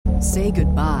Say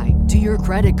goodbye to your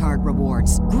credit card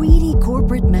rewards. Greedy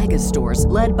corporate mega stores,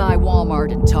 led by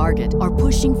Walmart and Target, are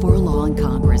pushing for a law in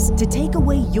Congress to take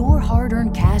away your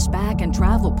hard-earned cash back and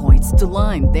travel points to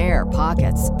line their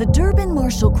pockets. The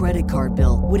Durbin-Marshall credit card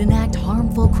bill would enact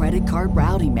harmful credit card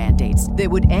routing mandates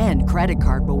that would end credit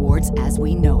card rewards as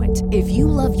we know it. If you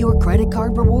love your credit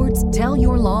card rewards, tell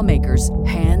your lawmakers,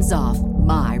 hands off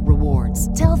my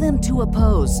rewards. Tell them to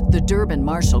oppose the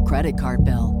Durbin-Marshall credit card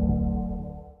bill.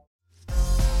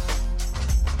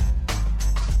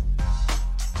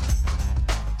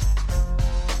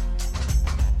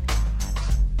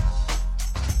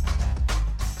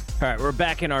 All right, we're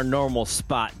back in our normal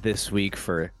spot this week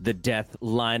for the death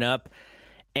lineup.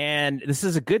 And this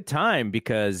is a good time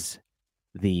because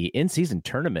the in-season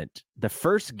tournament, the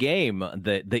first game,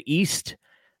 the East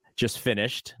just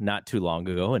finished not too long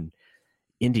ago, and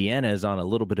Indiana is on a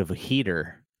little bit of a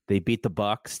heater. They beat the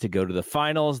Bucks to go to the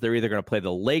finals. They're either going to play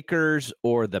the Lakers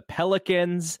or the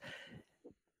Pelicans.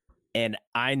 And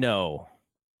I know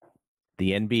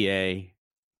the NBA,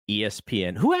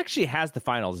 ESPN, who actually has the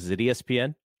finals? Is it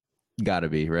ESPN? Gotta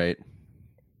be, right?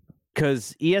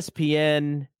 Because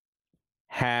ESPN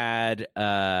had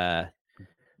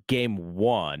game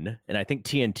 1, and I think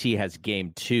TNT has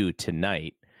game 2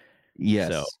 tonight.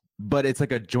 Yes, so, but it's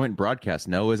like a joint broadcast.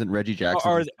 No, isn't Reggie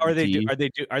Jackson? Are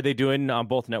they doing on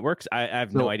both networks? I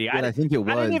have no idea. I think it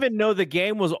was. I didn't even know the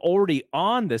game was already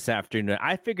on this afternoon.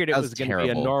 I figured it was going to be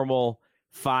a normal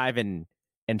 5 and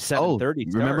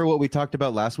 7:30. Remember what we talked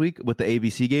about last week with the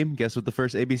ABC game? Guess what the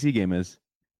first ABC game is?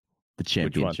 The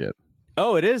championship.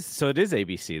 Oh, it is. So it is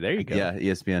ABC. There you go. Yeah,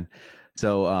 ESPN.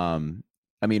 So,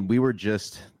 I mean, we were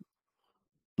just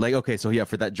like, okay, so yeah,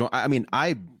 for that joint. I mean,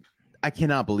 I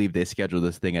cannot believe they scheduled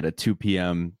this thing at a 2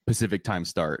 p.m. Pacific time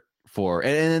start for,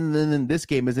 and then this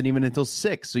game isn't even until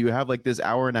 6. So you have like this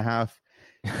hour and a half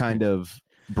kind of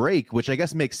break, which I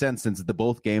guess makes sense since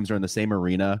both games are in the same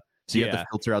arena. So you have to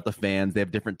filter out the fans. They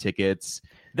have different tickets.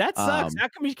 That sucks. How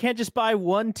come you can't just buy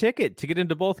one ticket to get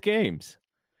into both games?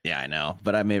 Yeah, I know,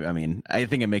 but I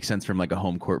think it makes sense from like a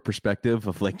home court perspective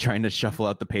of like trying to shuffle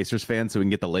out the Pacers fans so we can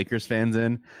get the Lakers fans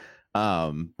in.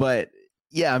 But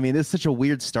yeah, I mean, it's such a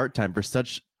weird start time for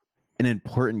such an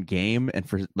important game, and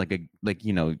for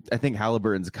I think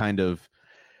Halliburton's kind of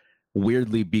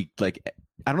weirdly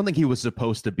I don't think he was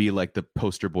supposed to be like the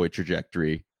poster boy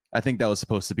trajectory. I think that was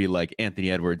supposed to be like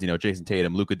Anthony Edwards, Jason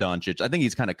Tatum, Luka Doncic. I think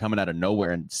he's kind of coming out of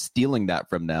nowhere and stealing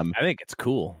that from them. I think it's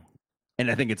cool. And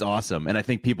I think it's awesome. And I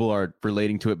think people are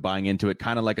relating to it, buying into it,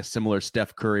 kind of like a similar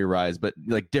Steph Curry rise, but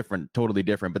like different, totally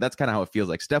different. But that's kind of how it feels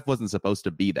like. Steph wasn't supposed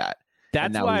to be that.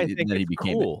 That's why I think it's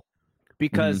cool.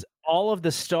 Because all of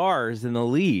the stars in the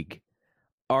league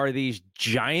are these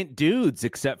giant dudes,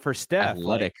 except for Steph.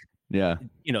 Athletic. Yeah.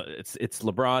 It's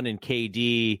LeBron and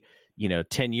KD,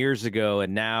 10 years ago.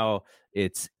 And now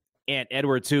it's Ant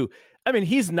Edwards, who, I mean,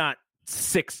 he's not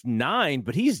 6'9",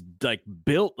 but he's like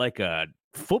built like a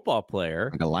football player,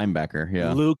 like a linebacker.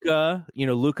 Yeah.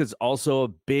 Luka's also a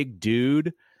big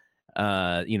dude.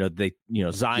 Zion,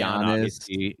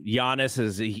 obviously. Giannis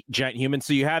is a giant human.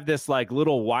 So you have this like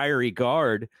little wiry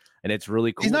guard, and it's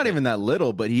really cool. He's not even that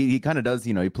little, but he kind of does,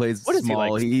 he plays what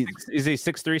small. Is he like? Is he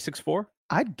 6'3", 6'4"?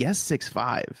 I'd guess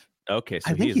 6'5". Okay.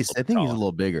 So I think he's a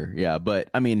little bigger. Yeah. But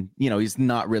I mean, he's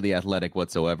not really athletic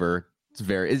whatsoever.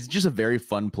 It's just a very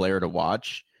fun player to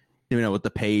watch, with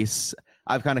the pace.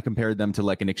 I've kind of compared them to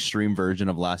like an extreme version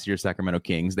of last year's Sacramento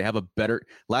Kings. They have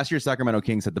last year's Sacramento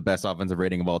Kings had the best offensive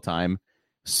rating of all time.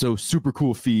 So super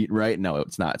cool feat, right? No,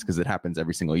 it's not. It's because it happens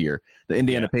every single year. The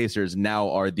Indiana Pacers now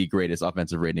are the greatest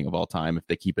offensive rating of all time if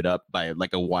they keep it up by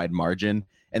like a wide margin.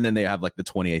 And then they have like the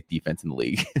 28th defense in the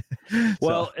league.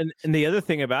 Well, and the other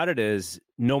thing about it is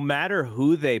no matter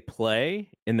who they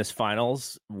play in this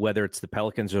finals, whether it's the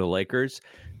Pelicans or the Lakers,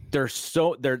 they're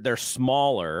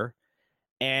smaller.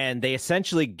 And they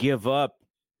essentially give up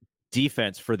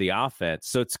defense for the offense.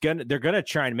 So they're gonna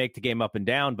try and make the game up and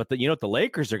down. But what the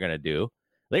Lakers are gonna do?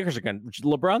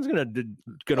 LeBron's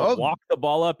gonna walk the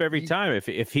ball up every time if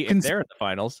they're in the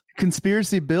finals.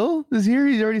 Conspiracy Bill is here.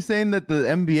 He's already saying that the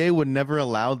NBA would never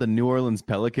allow the New Orleans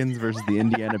Pelicans versus the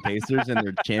Indiana Pacers in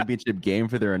their championship game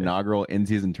for their inaugural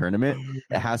in-season tournament.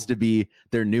 It has to be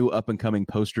their new up-and-coming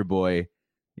poster boy.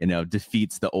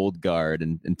 Defeats the old guard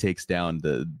and takes down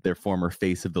their former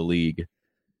face of the league.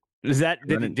 Is that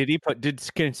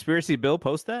did Conspiracy Bill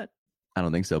post that? I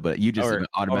don't think so, but you just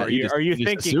automatically. You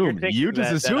just assumed you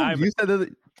said that.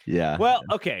 Yeah. Well,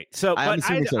 okay. So, but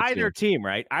either team,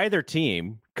 right? Either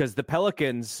team, because the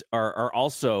Pelicans are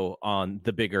also on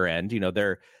the bigger end.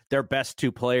 Their best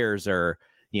two players are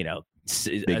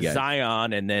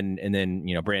Zion and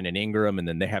then Brandon Ingram, and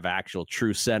then they have actual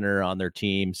true center on their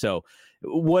team. So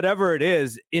whatever it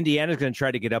is, Indiana's going to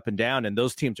try to get up and down, and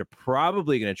those teams are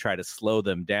probably going to try to slow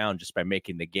them down just by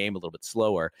making the game a little bit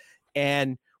slower.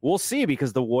 And we'll see,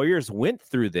 because the Warriors went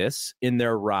through this in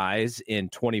their rise in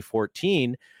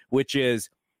 2014, which is,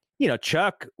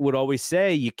 Chuck would always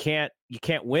say you can't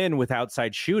win with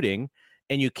outside shooting,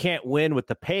 and you can't win with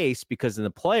the pace, because in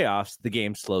the playoffs the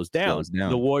game slows down.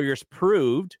 The Warriors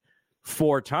proved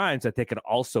 4 times that they could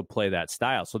also play that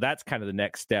style. So that's kind of the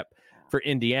next step for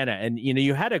Indiana. And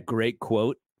you had a great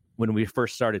quote when we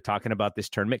first started talking about this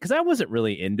tournament, because I wasn't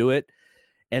really into it.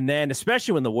 And then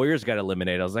especially when the Warriors got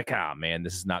eliminated, I was like, oh man,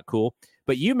 this is not cool.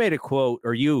 But you made a quote,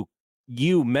 or you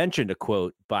mentioned a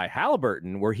quote by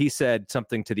Halliburton where he said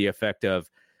something to the effect of,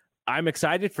 I'm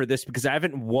excited for this because I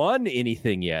haven't won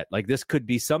anything yet. Like, this could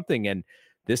be something. And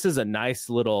this is a nice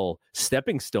little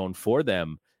stepping stone for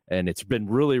them. And it's been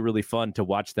really, really fun to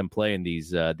watch them play in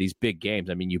these big games.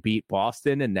 I mean, you beat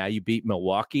Boston, and now you beat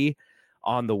Milwaukee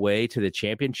on the way to the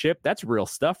championship. That's real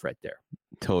stuff right there.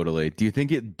 Totally. Do you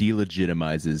think it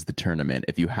delegitimizes the tournament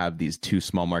if you have these 2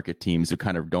 small market teams who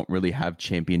kind of don't really have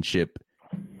championship?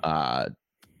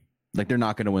 Like, they're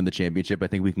not going to win the championship. I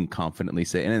think we can confidently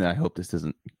say, and I hope this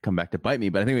doesn't come back to bite me,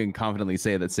 but I think we can confidently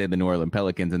say that, say, the New Orleans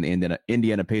Pelicans and the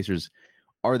Indiana Pacers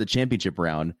are the championship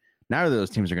round. Now those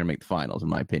teams are going to make the finals, in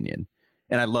my opinion.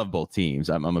 And I love both teams.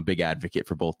 I'm a big advocate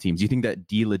for both teams. Do you think that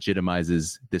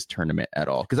delegitimizes this tournament at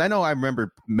all? Because I know I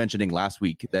remember mentioning last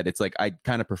week that it's like I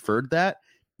kind of preferred that,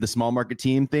 the small market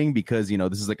team thing, because,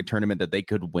 this is like a tournament that they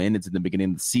could win. It's in the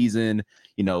beginning of the season,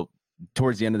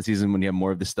 towards the end of the season when you have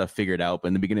more of this stuff figured out. But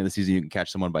in the beginning of the season, you can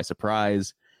catch someone by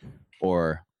surprise.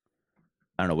 Or,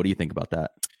 I don't know. What do you think about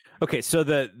that? Okay, so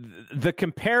the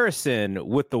comparison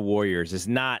with the Warriors is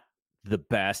not the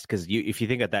best, because if you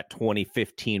think of that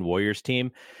 2015 Warriors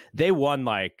team, they won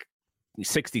like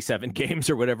 67 games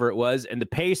or whatever it was, and the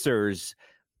Pacers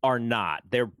are not.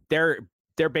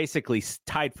 They're basically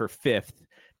tied for 5th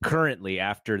currently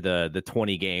after the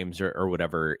 20 games or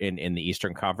whatever in the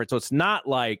Eastern Conference. So it's not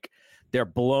like they're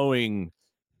blowing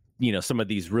some of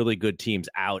these really good teams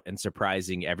out and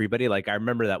surprising everybody. Like, I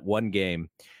remember that one game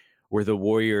where the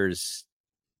Warriors,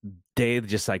 they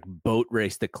just like boat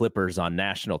raced the Clippers on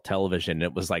national television.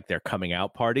 It was like their coming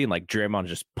out party, and like Draymond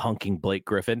just punking Blake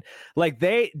Griffin. Like,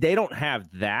 they don't have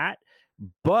that,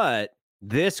 but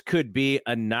this could be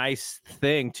a nice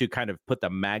thing to kind of put the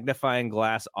magnifying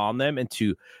glass on them, and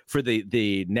for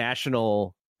the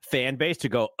national fan base to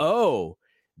go, oh,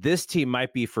 this team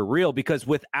might be for real. Because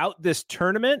without this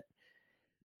tournament,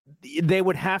 they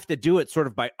would have to do it sort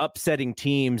of by upsetting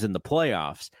teams in the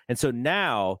playoffs. And so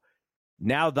now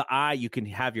you can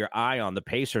have your eye on the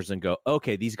Pacers and go,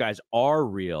 okay, these guys are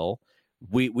real.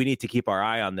 We need to keep our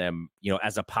eye on them,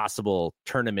 as a possible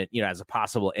tournament, as a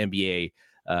possible NBA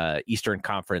Eastern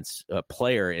Conference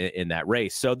player in that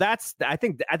race. So I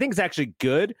think it's actually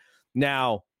good.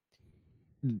 Now,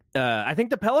 I think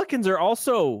the Pelicans are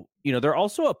also, they're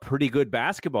also a pretty good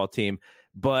basketball team,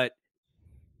 but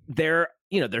they're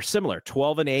similar,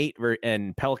 12-8,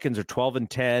 and Pelicans are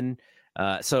 12-10.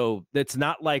 So it's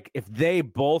not like if they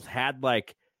both had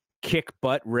like kick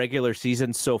butt regular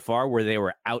seasons so far where they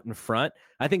were out in front,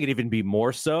 I think it'd even be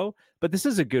more so. But this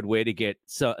is a good way to get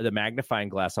the magnifying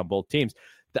glass on both teams.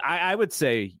 I would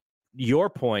say your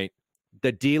point,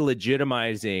 the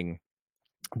delegitimizing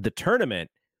the tournament,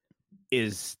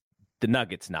 is the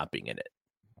Nuggets not being in it,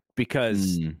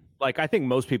 because like, I think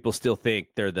most people still think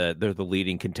they're the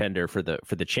leading contender for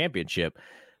the championship,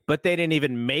 but they didn't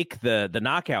even make the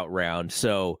knockout round.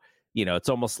 So, it's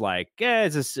almost like,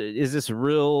 is this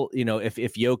real? If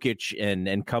Jokic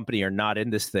and company are not in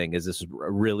this thing, is this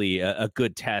really a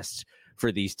good test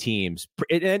for these teams?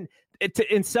 And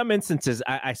in some instances,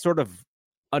 I sort of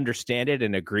understand it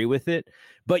and agree with it,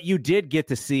 but you did get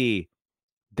to see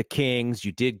the Kings,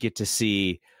 you did get to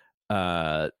see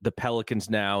the Pelicans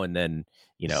now, and then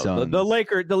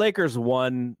the Lakers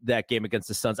won that game against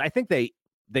the Suns. I think they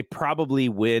probably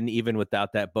win even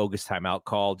without that bogus timeout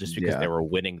call, just because they were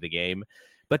winning the game.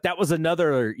 But that was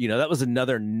another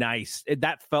nice.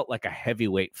 That felt like a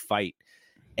heavyweight fight,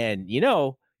 and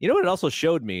what it also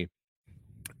showed me.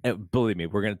 And believe me,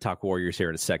 we're going to talk Warriors here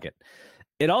in a second.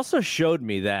 It also showed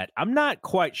me that I'm not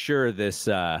quite sure this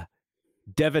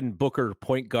Devin Booker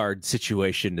point guard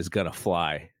situation is going to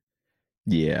fly.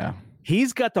 Yeah.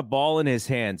 He's got the ball in his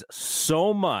hands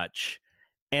so much,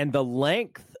 and the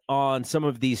length on some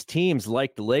of these teams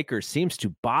like the Lakers seems to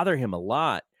bother him a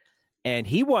lot. And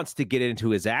he wants to get into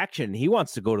his action. He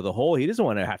wants to go to the hole. He doesn't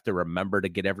want to have to remember to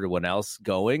get everyone else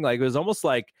going. Like, it was almost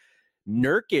like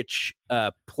Nurkic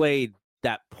played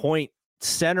that point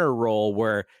center role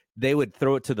where they would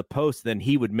throw it to the post, then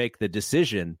he would make the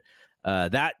decision.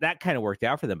 That kind of worked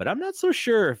out for them, but I'm not so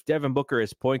sure if Devin Booker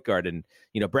is point guard and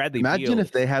Bradley. Imagine Beal,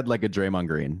 if they had like a Draymond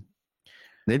Green,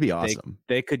 they'd be awesome.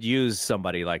 They could use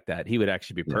somebody like that. He would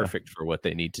actually be perfect for what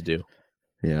they need to do.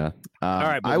 Yeah. All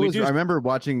right. I remember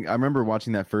watching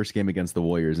that first game against the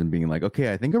Warriors and being like,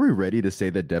 okay, I think are we ready to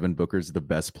say that Devin Booker's the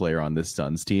best player on this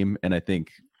Suns team? And I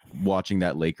think watching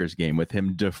that Lakers game with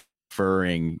him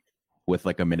deferring with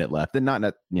like a minute left, and not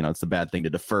that it's a bad thing to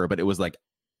defer, but it was like,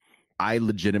 I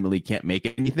legitimately can't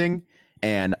make anything,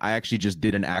 and I actually just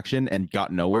did an action and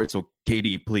got nowhere. So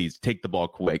KD, please take the ball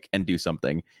quick and do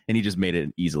something, and he just made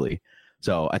it easily.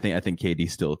 So I think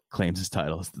KD still claims his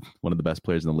title as one of the best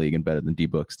players in the league and better than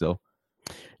D-Book still.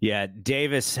 Yeah,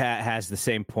 Davis has the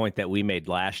same point that we made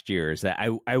last year, is that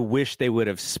I wish they would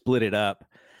have split it up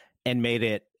and made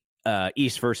it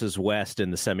East versus West in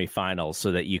the semifinals,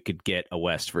 so that you could get a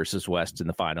West versus West in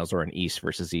the finals or an East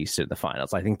versus East in the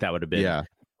finals. I think that would have been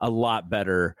a lot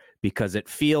better, because it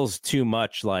feels too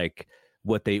much like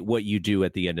what you do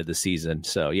at the end of the season.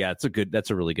 So yeah,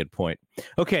 that's a really good point.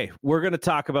 Okay, we're going to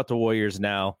talk about the Warriors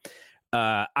now.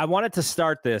 I wanted to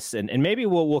start this, and maybe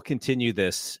we'll continue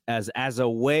this as a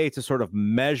way to sort of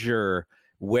measure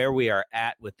where we are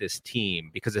at with this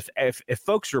team, because if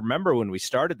folks remember when we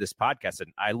started this podcast,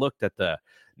 and I looked at the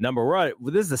number,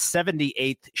 this is the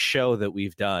 78th show that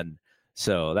we've done,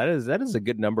 so that is a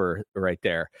good number right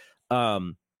there.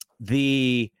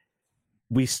 We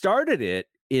started it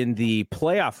in the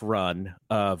playoff run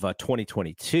of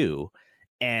 2022,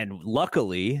 and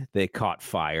luckily they caught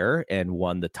fire and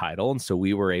won the title, and so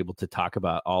we were able to talk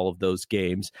about all of those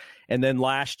games. And then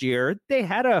last year they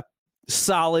had a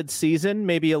solid season,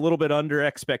 maybe a little bit under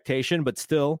expectation, but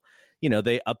still,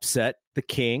 they upset the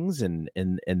Kings and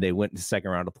they went into the second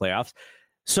round of playoffs.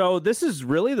 So this is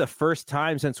really the first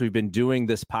time since we've been doing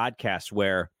this podcast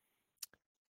where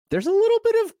there's a little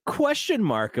bit of question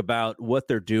mark about what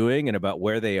they're doing and about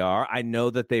where they are. I know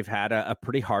that they've had a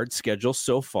pretty hard schedule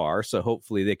so far, so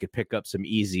hopefully they could pick up some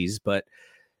easies. But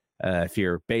if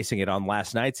you're basing it on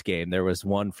last night's game, there was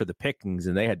one for the pickings,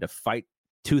 and they had to fight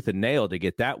tooth and nail to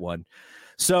get that one.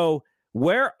 So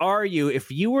where are you? If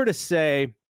you were to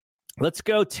say, let's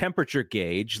go temperature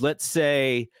gauge, let's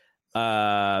say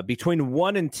between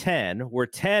 1 and 10, where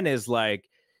 10 is like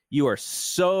you are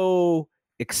so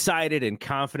excited and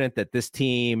confident that this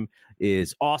team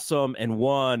is awesome, and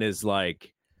 1 is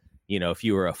like, if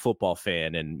you were a football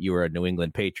fan and you were a New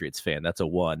England Patriots fan, that's a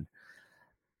 1.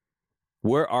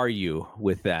 Where are you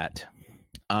with that?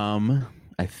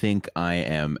 I think I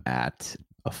am at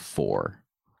a 4.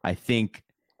 I think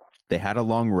they had a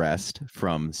long rest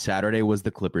from Saturday was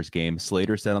the Clippers game.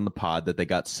 Slater said on the pod that they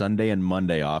got Sunday and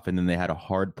Monday off, and then they had a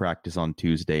hard practice on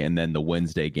Tuesday, and then the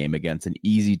Wednesday game against an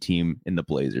easy team in the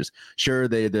Blazers. Sure,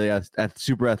 they're a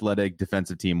super athletic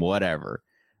defensive team, whatever.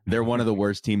 They're one of the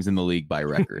worst teams in the league by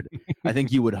record. I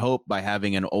think you would hope by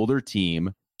having an older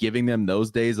team, giving them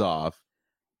those days off,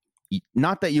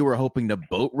 not that you were hoping to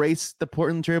boat race the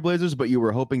Portland Trail Blazers, but you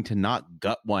were hoping to not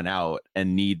gut one out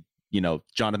and need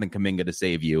Jonathan Kuminga to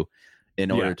save you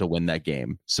in order to win that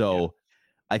game. So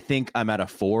I think I'm at a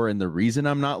 4, and the reason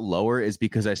I'm not lower is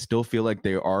because I still feel like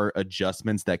there are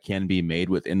adjustments that can be made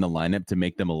within the lineup to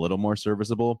make them a little more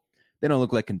serviceable. They don't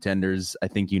look like contenders. I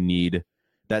think you need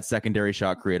that secondary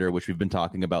shot creator, which we've been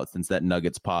talking about since that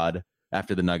Nuggets pod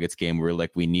after the Nuggets game. We're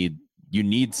like, you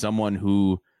need someone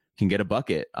who can get a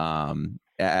bucket.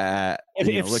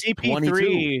 If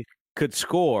CP3 could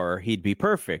score, he'd be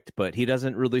perfect, but he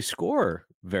doesn't really score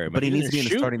very much. But he needs to be in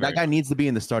the starting. That guy needs to be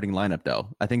in the starting lineup, though.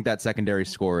 I think that secondary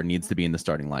scorer needs to be in the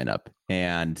starting lineup.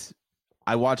 And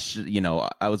I watched,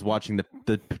 I was watching the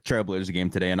Trailblazers game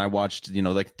today, and I watched,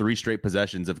 like 3 straight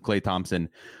possessions of Klay Thompson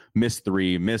miss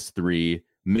 3, miss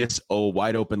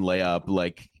wide open layup.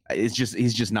 Like he's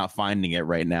just not finding it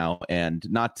right now. And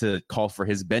not to call for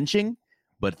his benching,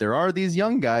 but there are these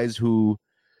young guys who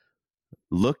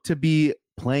look to be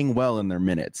playing well in their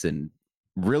minutes, and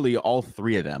really all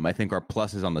 3 of them I think are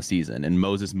pluses on the season, and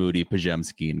Moses Moody,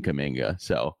 Pajemski, and Kuminga.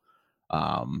 So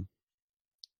I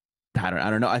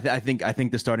don't know. I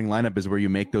think the starting lineup is where you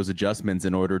make those adjustments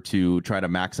in order to try to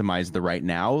maximize the right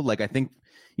now. Like I think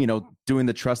doing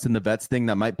the trust in the vets thing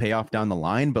that might pay off down the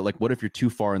line, but like what if you're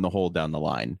too far in the hole down the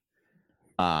line?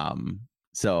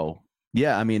 So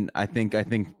yeah, I mean I think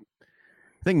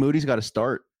Moody's got to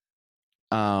start.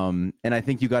 And I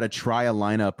think you got to try a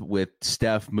lineup with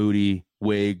Steph, Moody,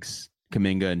 Wiggs,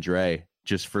 Kuminga, and Dre,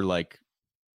 just for like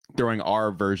throwing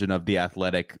our version of the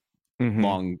athletic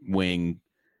long wing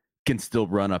can still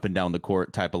run up and down the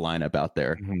court type of lineup out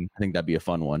there. I think that'd be a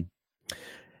fun one.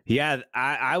 Yeah,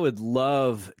 I would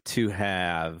love to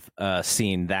have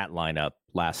seen that lineup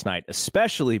last night,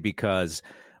 especially because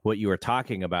what you were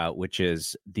talking about, which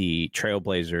is the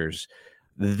Trailblazers,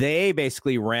 they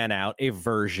basically ran out a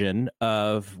version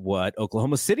of what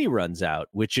Oklahoma City runs out,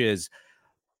 which is,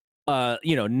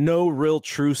 no real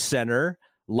true center,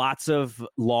 lots of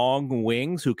long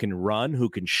wings who can run, who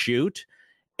can shoot,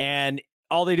 and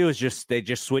all they do is they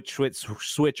just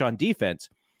switch on defense.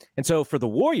 And so for the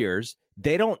Warriors,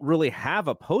 they don't really have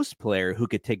a post player who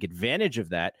could take advantage of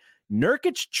that.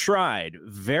 Nurkic tried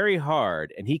very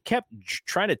hard, and he kept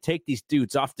trying to take these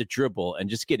dudes off the dribble and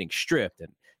just getting stripped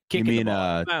and kicking the ball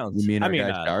out of bounds. You mean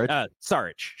our guy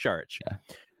Saric.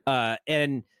 Yeah.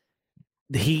 And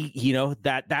he,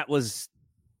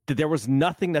 there was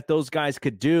nothing that those guys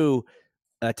could do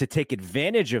to take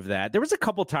advantage of that. There was a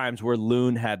couple times where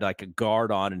Loon had like a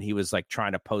guard on and he was like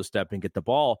trying to post up and get the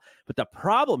ball. But the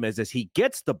problem is he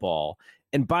gets the ball,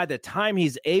 and by the time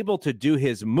he's able to do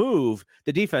his move,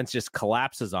 the defense just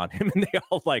collapses on him, and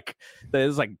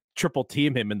they triple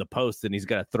team him in the post, and he's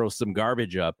got to throw some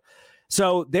garbage up.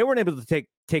 So they weren't able to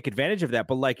take advantage of that.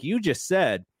 But like you just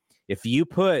said, if you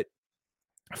put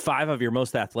 5 of your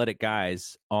most athletic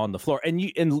guys on the floor, and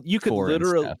you could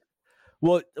literally.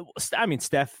 Well, I mean,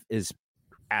 Steph is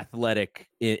athletic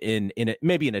in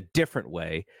maybe in a different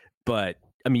way, but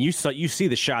I mean, you see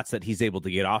the shots that he's able to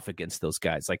get off against those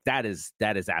guys. Like that is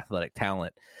athletic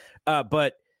talent.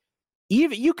 But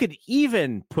you could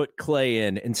even put Clay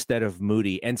in instead of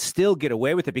Moody and still get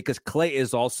away with it, because Clay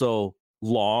is also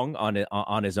long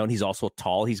on his own. He's also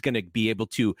tall. He's going to be able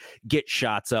to get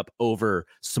shots up over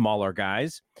smaller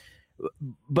guys.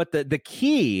 But the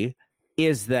key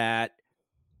is that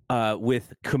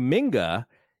with Kuminga,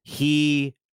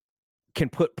 he can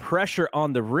put pressure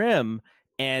on the rim,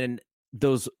 and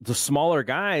the smaller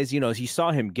guys, as you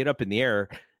saw him get up in the air,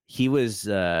 he was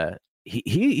I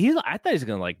thought he was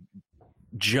gonna like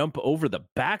jump over the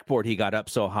backboard. He got up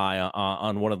so high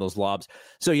on one of those lobs.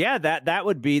 So yeah, that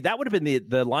would have been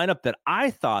the lineup that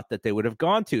I thought that they would have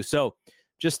gone to. So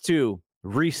just to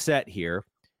reset here,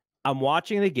 I'm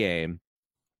watching the game,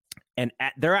 and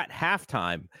they're at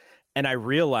halftime. And I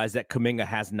realized that Kuminga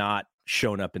has not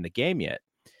shown up in the game yet.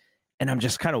 And I'm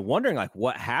just kind of wondering, like,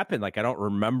 what happened? Like, I don't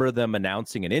remember them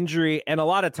announcing an injury. And a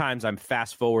lot of times I'm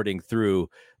fast forwarding through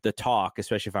the talk,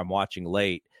 especially if I'm watching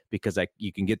late, because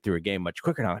you can get through a game much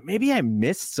quicker now. Like, maybe I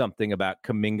missed something about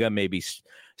Kuminga maybe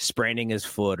spraining his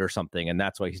foot or something, and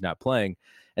that's why he's not playing.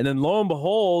 And then lo and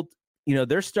behold, the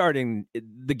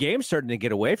game's starting to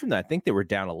get away from that. I think they were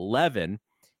down 11.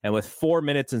 And with 4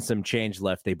 minutes and some change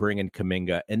left, they bring in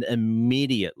Kuminga, and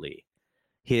immediately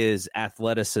his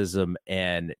athleticism,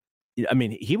 and I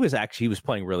mean, he was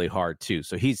playing really hard too.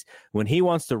 So when he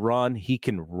wants to run, he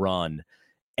can run.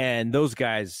 And those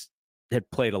guys had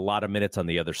played a lot of minutes on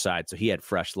the other side, so he had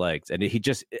fresh legs, and he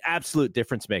just absolute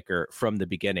difference maker from the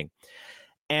beginning.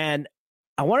 And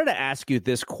I wanted to ask you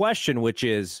this question, which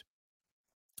is,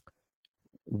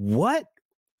 what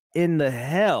in the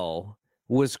hell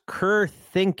was Kerr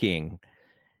thinking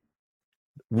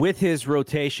with his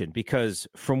rotation? Because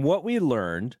from what we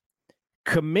learned,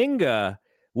 Kuminga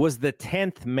was the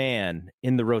 10th man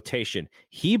in the rotation.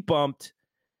 He bumped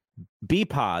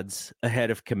B-Pods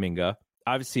ahead of Kuminga.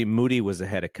 Obviously, Moody was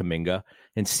ahead of Kuminga,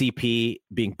 and CP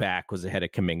being back was ahead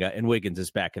of Kuminga, and Wiggins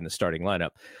is back in the starting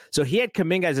lineup. So he had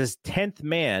Kuminga as his 10th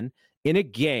man in a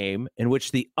game in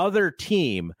which the other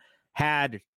team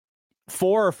had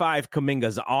 4 or 5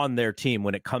 Kumingas on their team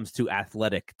when it comes to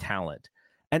athletic talent.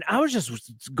 And I was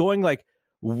just going like,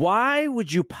 why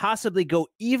would you possibly go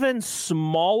even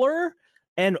smaller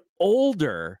and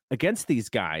older against these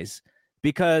guys?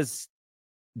 Because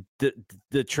the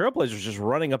Trailblazers just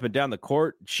running up and down the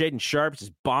court, Shaedon Sharp's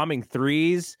just bombing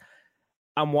threes.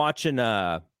 I'm watching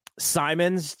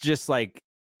Simons just like,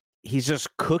 he's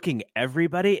just cooking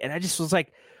everybody. And I just was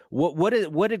like, what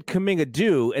did Kuminga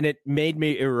do? And it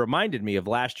reminded me of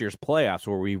last year's playoffs,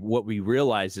 where what we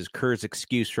realized is Kerr's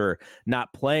excuse for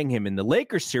not playing him in the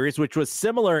Lakers series, which was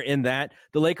similar in that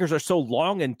the Lakers are so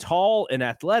long and tall and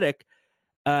athletic,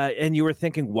 and you were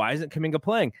thinking, why isn't Kuminga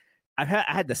playing? I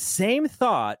had the same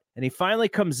thought, and he finally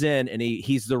comes in, and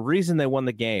he's the reason they won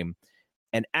the game.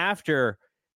 And after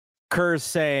Kerr's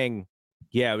saying,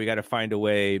 yeah, we got to find a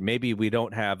way. Maybe we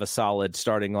don't have a solid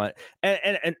starting line.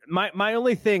 And my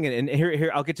only thing, and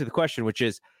here I'll get to the question, which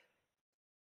is,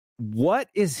 what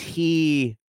is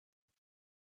he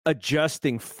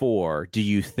adjusting for, do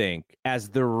you think, as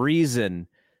the reason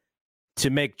to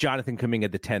make Jonathan Kuminga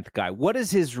the 10th guy? What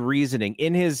is his reasoning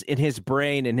in his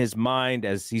brain, in his mind,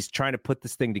 as he's trying to put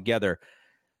this thing together?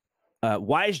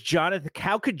 Why is Jonathan?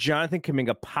 How could Jonathan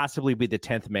Kuminga possibly be the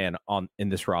 10th man in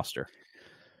this roster?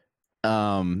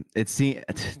 It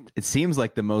seems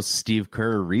like the most Steve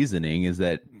Kerr reasoning is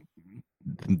that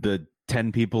the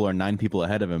 10 people or 9 people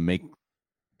ahead of him make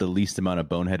the least amount of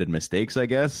boneheaded mistakes, I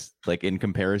guess, like in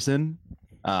comparison.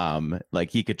 Like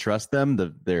he could trust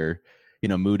them. They're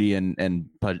Moody and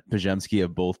Pajemski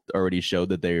have both already showed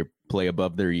that they play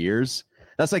above their years.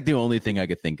 That's like the only thing I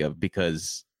could think of,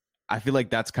 because I feel like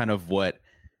that's kind of what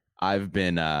I've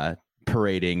been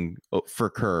parading for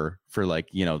Kerr for, like,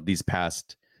 these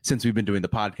past, since we've been doing the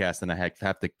podcast, and I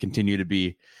have to continue to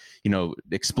be,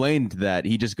 explained that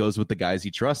he just goes with the guys he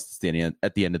trusts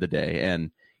at the end of the day. And,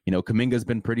 Kuminga's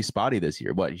been pretty spotty this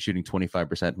year. He's shooting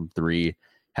 25% from three,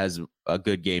 has a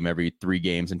good game every 3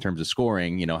 games in terms of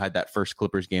scoring. Had that first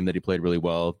Clippers game that he played really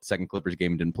well. Second Clippers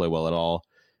game didn't play well at all.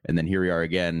 And then here we are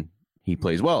again. He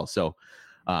plays well. So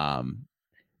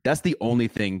that's the only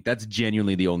thing. That's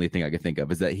genuinely the only thing I could think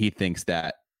of, is that he thinks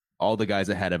that all the guys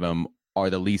ahead of him are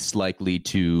the least likely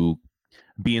to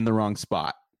be in the wrong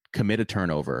spot, commit a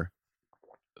turnover,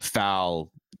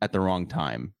 foul at the wrong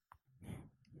time.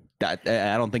 That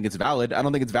I don't think it's valid. I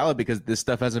don't think it's valid because this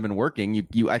stuff hasn't been working.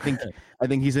 I think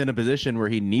he's in a position where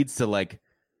he needs to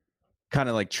kind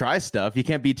of try stuff. He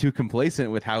can't be too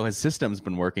complacent with how his system's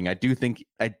been working. I think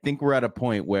we're at a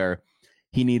point where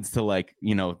he needs to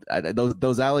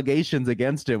those allegations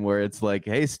against him, where it's like,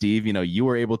 hey, Steve, you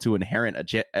were able to inherit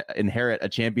a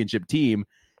championship team.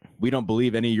 We don't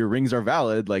believe any of your rings are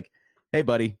valid. Like, hey,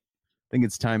 buddy, I think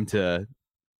it's time to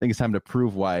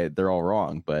prove why they're all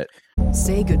wrong. But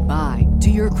say goodbye to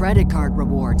your credit card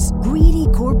rewards. Greedy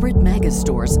corporate mega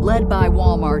stores, led by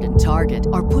Walmart and Target,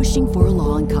 are pushing for a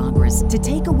law in Congress to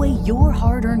take away your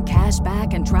hard-earned cash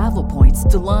back and travel points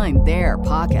to line their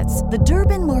pockets. The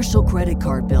Durbin-Marshall credit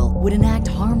card bill would enact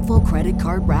harmful credit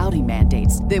card routing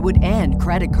mandates that would end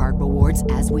credit card rewards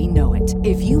as we know it.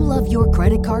 If you love your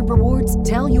credit card rewards,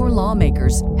 tell your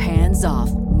lawmakers, hands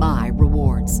off my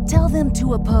rewards. Tell them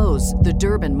to oppose the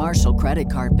Durbin-Marshall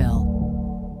credit card bill.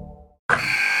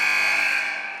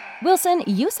 Wilson,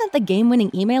 you sent the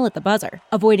game-winning email at the buzzer,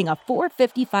 avoiding a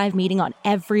 4:55 meeting on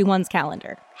everyone's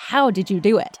calendar. How did you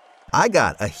do it? I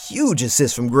got a huge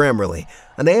assist from Grammarly,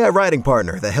 an AI writing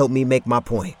partner that helped me make my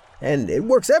point. And it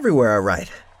works everywhere I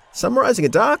write. Summarizing a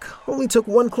doc only took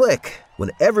 1 click.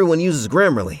 When everyone uses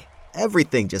Grammarly,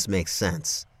 everything just makes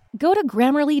sense. Go to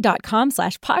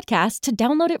Grammarly.com/podcast to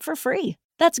download it for free.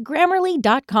 That's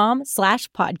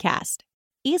Grammarly.com/podcast.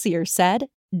 Easier said,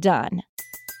 done.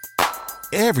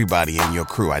 Everybody in your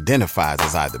crew identifies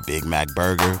as either Big Mac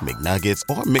Burger, McNuggets,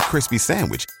 or McCrispy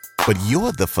Sandwich. But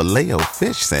you're the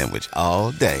Filet-O-Fish Sandwich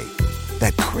all day.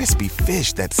 That crispy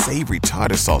fish, that savory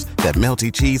tartar sauce, that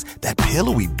melty cheese, that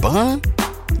pillowy bun.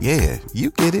 Yeah,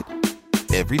 you get it.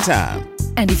 Every time.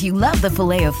 And if you love the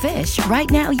Filet-O-Fish, right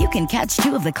now you can catch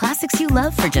 2 of the classics you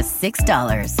love for just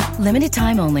 $6. Limited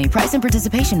time only. Price and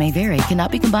participation may vary.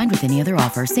 Cannot be combined with any other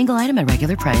offer. Single item at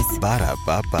regular price.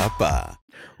 Ba-da-ba-ba-ba.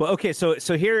 Well, okay, so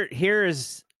here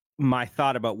is my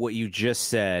thought about what you just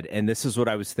said, and this is what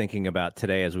I was thinking about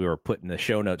today as we were putting the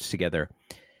show notes together.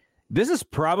 This is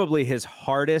probably his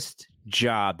hardest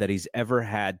job that he's ever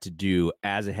had to do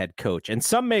as a head coach. And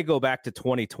some may go back to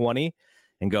 2020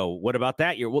 and go, what about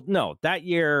that year? Well, no, that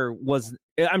year was,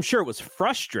 I'm sure it was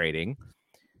frustrating,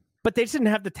 but they just didn't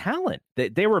have the talent.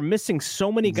 They were missing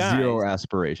so many guys. Zero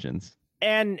aspirations.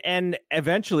 And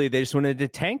eventually they just went into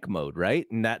tank mode, right?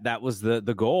 And that was the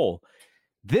goal.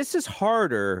 This is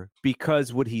harder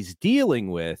because what he's dealing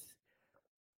with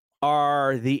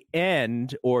are the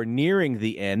end or nearing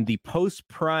the end, the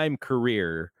post-prime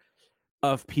career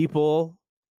of people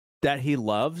that he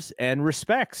loves and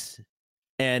respects.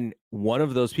 And one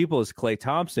of those people is Klay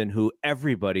Thompson, who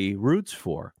everybody roots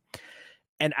for.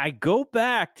 And I go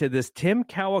back to this Tim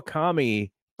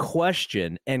Kawakami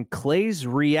question and Klay's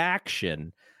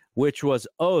reaction, which was,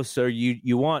 oh, so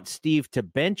you want Steve to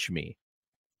bench me?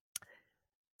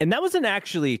 And that wasn't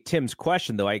actually Tim's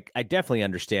question, though. I definitely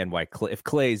understand why if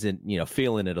Klay's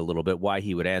feeling it a little bit, why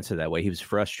he would answer that way. He was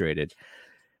frustrated.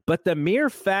 But the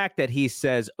mere fact that he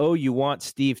says, oh, you want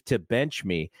Steve to bench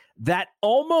me, that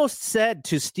almost said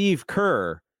to Steve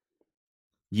Kerr,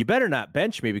 you better not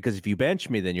bench me, because if you bench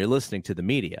me, then you're listening to the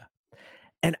media.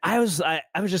 And I was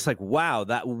just like, wow,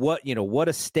 what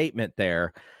a statement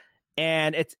there.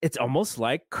 And it's almost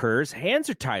like Kerr's hands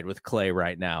are tied with Klay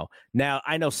right now. Now,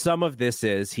 I know some of this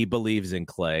is he believes in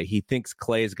Klay. He thinks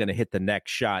Klay is going to hit the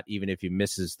next shot, even if he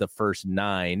misses the first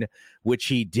 9, which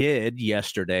he did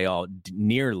yesterday,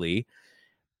 nearly.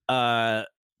 But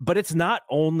it's not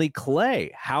only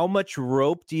Klay. How much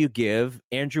rope do you give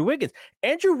Andrew Wiggins?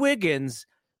 Andrew Wiggins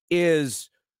is,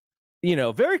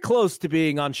 very close to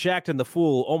being on Shaqtin' the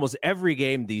Fool almost every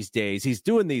game these days. He's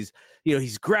doing these,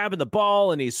 he's grabbing the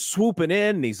ball and he's swooping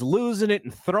in and he's losing it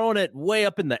and throwing it way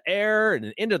up in the air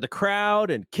and into the crowd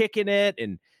and kicking it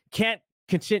and can't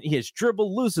continue his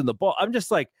dribble, losing the ball. I'm just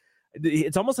like,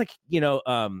 it's almost like,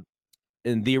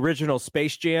 in the original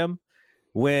Space Jam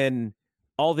when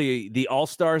all the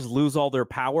all-stars lose all their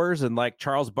powers and like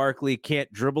Charles Barkley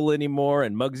can't dribble anymore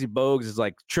and Muggsy Bogues is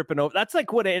like tripping over. That's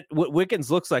like what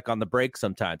Wiggins looks like on the break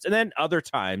sometimes. And then other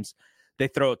times they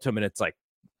throw it to him and it's like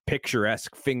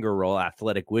picturesque finger roll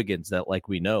athletic Wiggins that like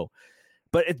we know.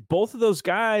 But both of those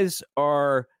guys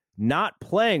are not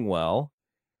playing well,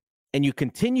 and you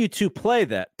continue to play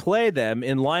them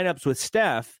in lineups with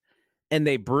Steph, and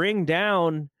they bring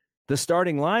down the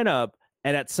starting lineup.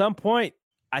 And at some point,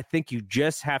 I think you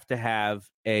just have to have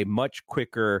a much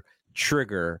quicker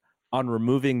trigger on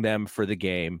removing them for the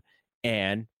game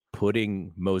and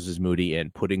putting Moses Moody in,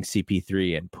 putting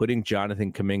CP3 in, putting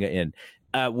Jonathan Kuminga in.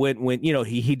 When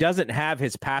he doesn't have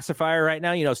his pacifier right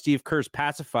now, Steve Kerr's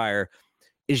pacifier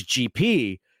is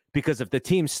GP, because if the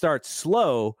team starts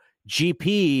slow,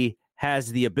 GP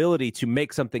has the ability to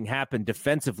make something happen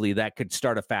defensively that could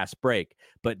start a fast break.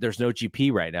 But there's no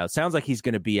GP right now. It sounds like he's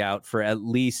going to be out for at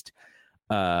least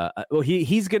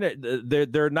he's gonna.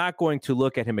 They're not going to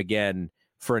look at him again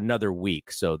for another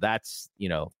week. So that's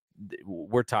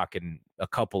we're talking a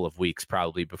couple of weeks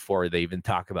probably before they even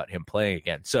talk about him playing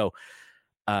again. So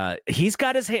he's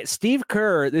got his hand. Steve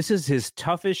Kerr, this is his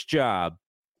toughest job.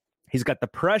 He's got the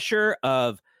pressure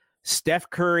of Steph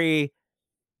Curry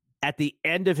at the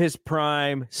end of his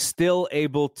prime, still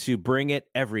able to bring it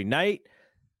every night.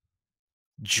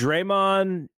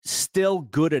 Draymond still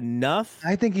good enough.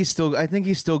 I think he's still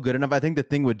good enough. I think the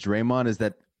thing with Draymond is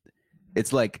that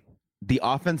it's like the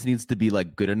offense needs to be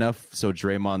like good enough so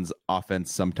Draymond's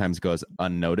offense sometimes goes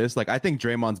unnoticed. Like I think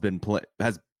Draymond's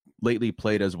has lately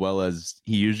played as well as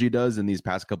he usually does in these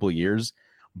past couple of years,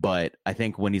 but I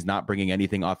think when he's not bringing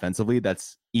anything offensively,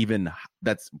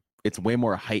 it's way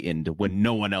more heightened when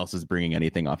no one else is bringing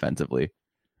anything offensively.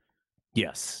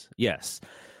 Yes.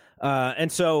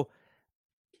 And so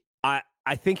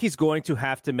I think he's going to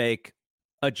have to make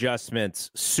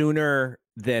adjustments sooner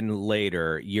than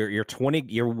later. You're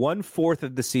 1/4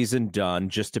 of the season done,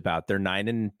 just about. They're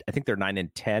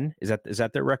 9-10. Is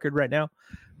that their record right now?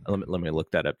 Let me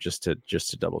look that up just to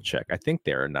double check. I think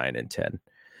they're 9-10.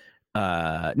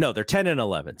 No, they're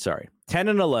 10-11. Sorry,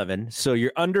 10-11. So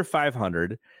you're under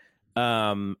 500.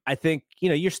 I think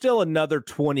you're still another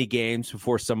 20 games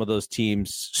before some of those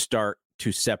teams start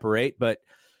to separate, but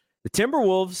the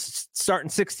Timberwolves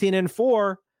starting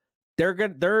 16-4, they're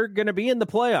going to be in the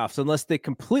playoffs unless they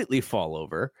completely fall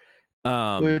over.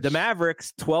 The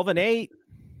Mavericks 12-8,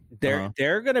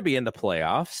 they're going to be in the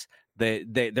playoffs.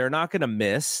 They're not going to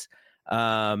miss.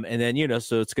 And then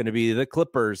so it's going to be the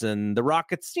Clippers and the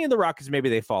Rockets. The Rockets maybe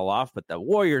they fall off, but the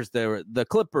Warriors, the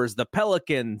Clippers, the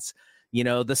Pelicans,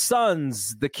 the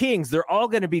Suns, the Kings, they're all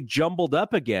going to be jumbled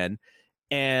up again.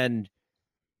 And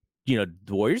the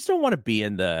Warriors don't want to be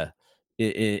in the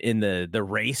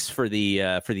race for the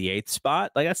 8th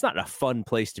spot. Like that's not a fun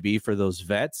place to be for those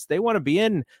vets. They want to be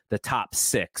in the top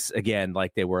 6 again,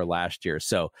 like they were last year.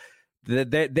 So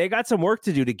they got some work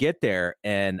to do to get there,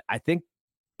 and I think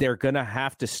they're gonna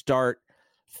have to start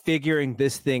figuring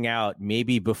this thing out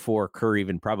maybe before Kerr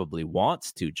even probably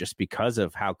wants to, just because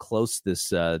of how close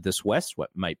this West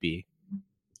might be.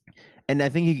 And I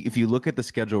think if you look at the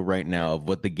schedule right now of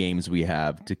what the games we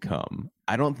have to come,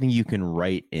 I don't think you can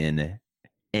write in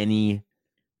any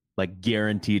like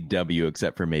guaranteed W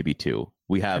except for maybe 2.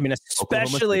 We have,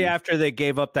 especially after they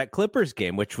gave up that Clippers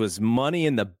game, which was money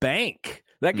in the bank.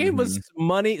 That game was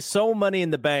money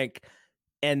in the bank,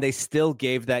 and they still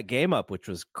gave that game up, which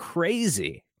was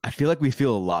crazy. I feel like we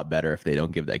feel a lot better if they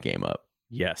don't give that game up.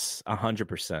 Yes,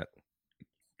 100%.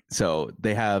 So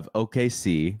they have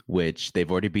OKC, which they've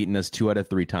already beaten us 2 out of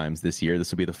 3 times this year.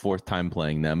 This will be the 4th time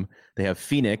playing them. They have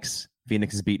Phoenix.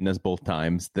 Phoenix has beaten us both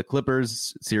times. The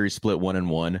Clippers series split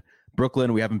 1-1.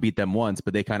 Brooklyn, we haven't beat them once,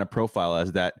 but they kind of profile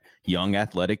as that young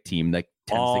athletic team that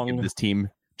tends to give this team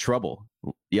trouble.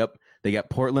 Yep. They got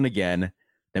Portland again.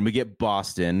 Then we get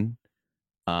Boston.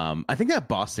 I think that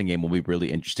Boston game will be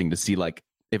really interesting to see, like,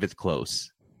 if it's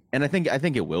close. And I think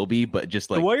it will be, but just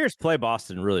like the Warriors play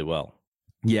Boston really well.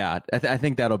 Yeah, I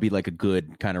think that'll be like a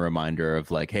good kind of reminder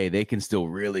of like, hey, they can still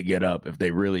really get up if they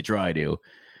really try to,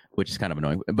 which is kind of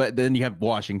annoying. But then you have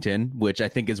Washington, which I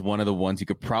think is one of the ones you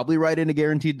could probably write in a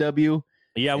guaranteed W.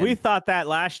 Yeah, we thought that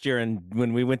last year, and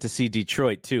when we went to see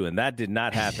Detroit too, and that did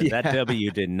not happen. Yeah. That W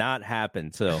did not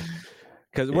happen. So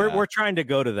because we're trying to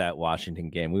go to that Washington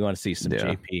game. We want to see some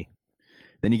JP.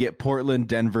 Then you get Portland,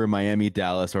 Denver, Miami,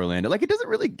 Dallas, Orlando. Like, it doesn't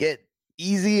really get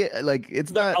easy. Like,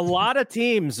 it's not. A lot of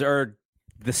teams are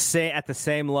at the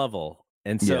same level,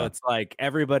 and so it's like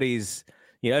everybody's.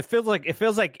 It feels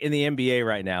like in the NBA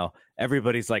right now,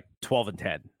 everybody's like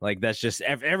 12-10. Like, that's just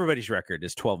everybody's record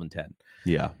is 12-10.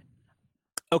 Yeah.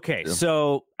 Okay,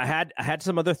 so I had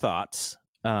some other thoughts.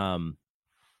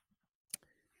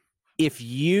 If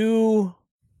you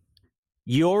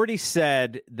already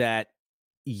said that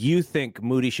you think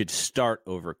Moody should start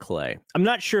over Clay. I'm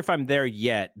not sure if I'm there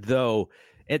yet, though.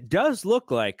 It does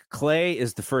look like Clay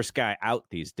is the first guy out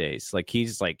these days. Like, he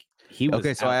was.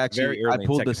 Okay, so I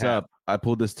pulled this up. I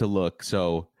pulled this to look.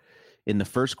 So in the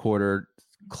first quarter,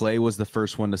 Clay was the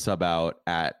first one to sub out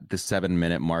at the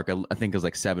 7-minute mark. I think it was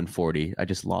like 7:40. I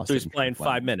just lost. So he's playing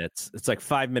 5 minutes. It's like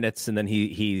 5 minutes, and then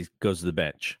he goes to the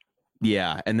bench.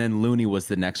 Yeah, and then Looney was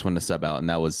the next one to sub out, and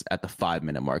that was at the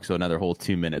 5-minute mark. So another whole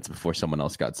 2 minutes before someone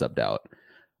else got subbed out.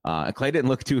 And Clay didn't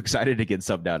look too excited to get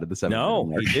subbed out at the 7-minute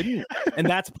mark. He didn't. And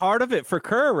that's part of it for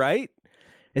Kerr, right?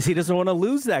 Is he doesn't want to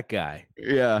lose that guy.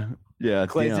 Yeah.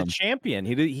 Clay's a champion.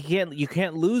 You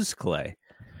can't lose Clay.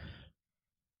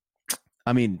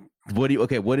 I mean,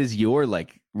 what is your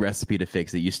recipe to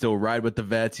fix it? You still ride with the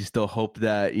vets. You still hope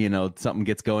that, something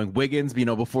gets going. Wiggins,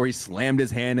 before he slammed his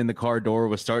hand in the car door,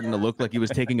 was starting to look like he was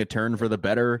taking a turn for the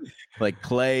better. Like,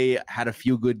 Clay had a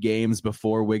few good games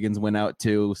before Wiggins went out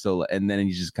too. So, and then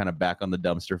he's just kind of back on the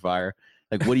dumpster fire.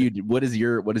 Like, what is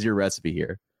your recipe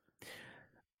here?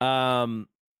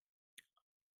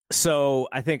 So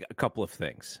I think a couple of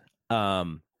things. I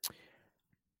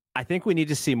think we need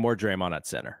to see more Draymond at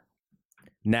center.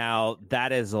 Now,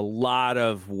 that is a lot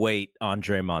of weight on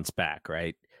Draymond's back,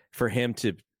 right? For him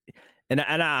to, and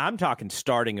I'm talking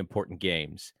starting important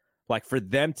games, like for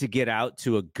them to get out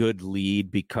to a good lead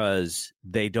because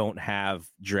they don't have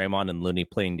Draymond and Looney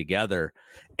playing together.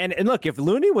 And look, if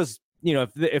Looney was,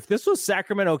 if this was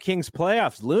Sacramento Kings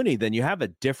playoffs Looney, then you have a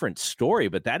different story,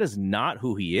 but that is not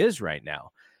who he is right now.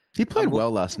 He played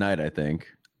well last night, I think.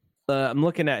 I'm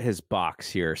looking at his box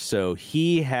here. So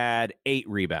he had 8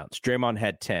 rebounds. Draymond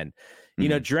had 10.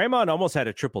 Draymond almost had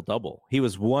a triple-double. He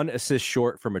was 1 assist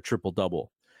short from a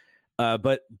triple-double.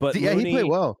 But yeah, Looney, he played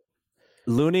well.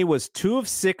 Looney was 2 of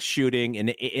 6 shooting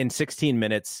in 16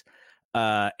 minutes,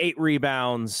 8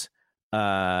 rebounds,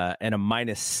 and a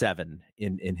 -7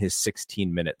 in his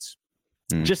 16 minutes.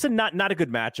 Just not a good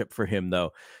matchup for him,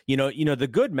 though. The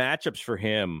good matchups for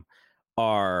him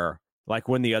are like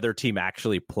when the other team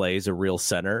actually plays a real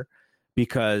center,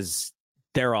 because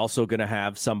they're also going to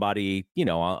have somebody,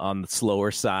 on the slower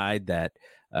side that,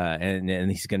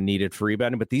 and he's going to need it for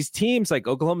rebounding. But these teams like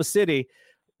Oklahoma City,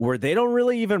 where they don't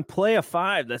really even play a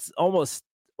 5, that's almost,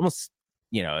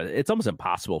 it's almost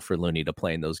impossible for Looney to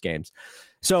play in those games.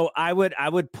 So I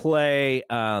would play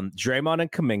Draymond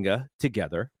and Kuminga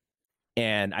together.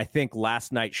 And I think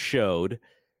last night showed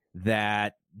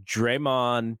that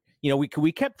Draymond,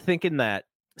 we kept thinking that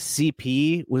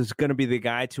CP was going to be the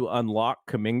guy to unlock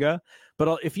Kuminga.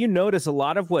 But if you notice, a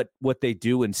lot of what they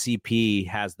do when CP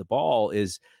has the ball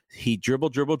is he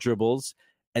dribbles,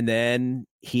 and then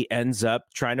he ends up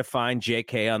trying to find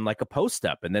JK on like a post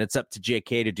up. And then it's up to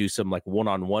JK to do some like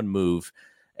one-on-one move.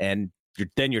 And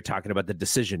then you're talking about the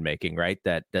decision making, right?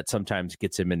 That sometimes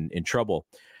gets him in trouble.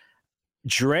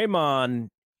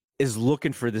 Draymond is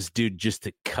looking for this dude just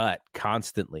to cut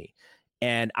constantly.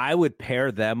 And I would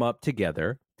pair them up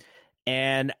together,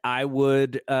 and I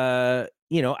would, I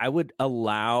would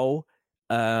allow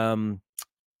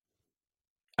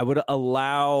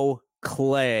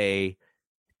Clay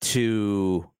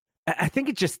to. I think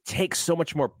it just takes so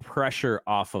much more pressure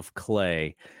off of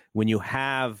Clay when you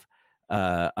have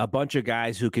a bunch of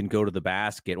guys who can go to the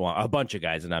basket. Well, a bunch of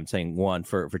guys, and I'm saying one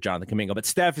for Jonathan Kuminga, but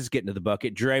Steph is getting to the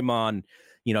bucket. Draymond,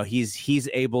 he's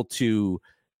able to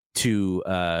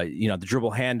the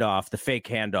dribble handoff, the fake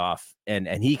handoff,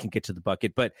 and he can get to the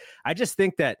bucket. But I just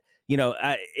think that,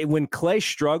 when Clay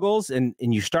struggles, and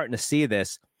you're starting to see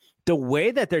this, the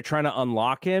way that they're trying to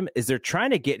unlock him is they're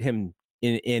trying to get him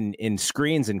in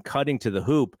screens and cutting to the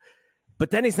hoop.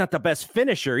 But then he's not the best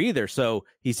finisher either. So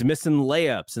he's missing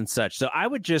layups and such. So I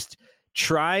would just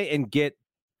try and get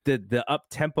the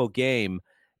up-tempo game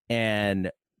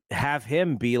and have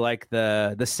him be like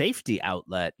the safety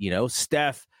outlet,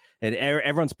 Steph, and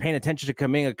everyone's paying attention to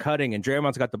Kuminga cutting, and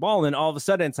Draymond's got the ball. And then all of a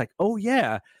sudden it's like, oh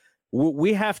yeah,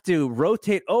 we have to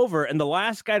rotate over. And the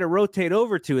last guy to rotate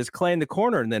over to is Clay in the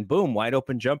corner. And then boom, wide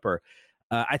open jumper.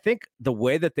 I think the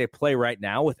way that they play right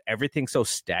now with everything so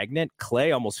stagnant,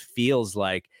 Clay almost feels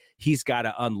like he's got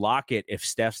to unlock it if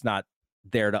Steph's not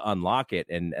there to unlock it,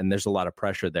 and there's a lot of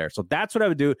pressure there. So that's what I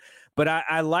would do. But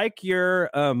I like your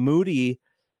Moody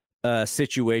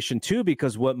situation too,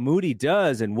 because what Moody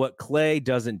does and what Clay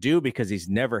doesn't do, because he's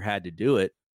never had to do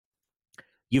it.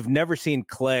 You've never seen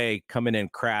Clay come in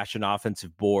and crash an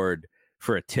offensive board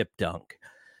for a tip dunk.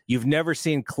 You've never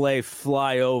seen Clay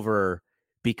fly over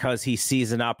because he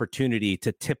sees an opportunity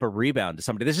to tip a rebound to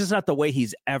somebody. This is not the way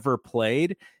he's ever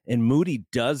played, and Moody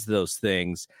does those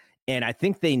things. And I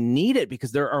think they need it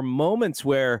because there are moments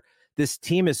where this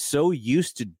team is so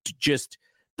used to just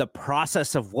the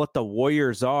process of what the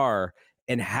Warriors are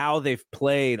and how they've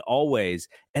played always.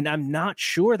 And I'm not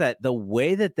sure that the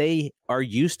way that they are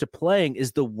used to playing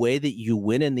is the way that you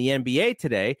win in the NBA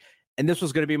today. And this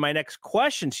was going to be my next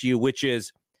question to you, which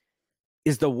is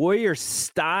the Warriors'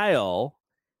 style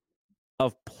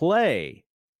of play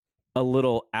a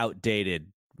little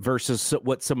outdated versus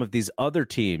what some of these other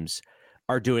teams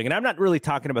are doing? And I'm not really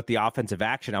talking about the offensive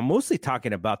action. I'm mostly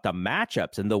talking about the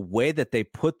matchups and the way that they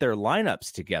put their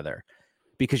lineups together,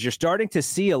 because you're starting to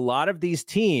see a lot of these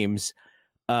teams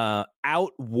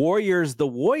out Warriors the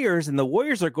Warriors, and the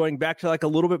Warriors are going back to like a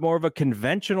little bit more of a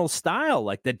conventional style.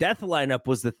 Like the death lineup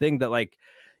was the thing that, like,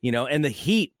 you know, and the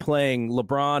Heat playing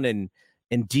LeBron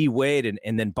and D Wade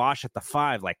and then Bosh at the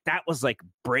 5, like that was like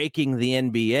breaking the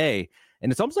NBA.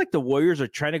 And it's almost like the Warriors are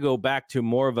trying to go back to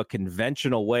more of a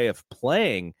conventional way of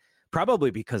playing,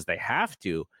 probably because they have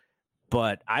to,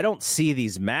 but I don't see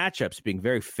these matchups being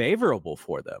very favorable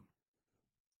for them.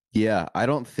 Yeah, I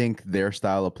don't think their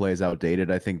style of play is outdated.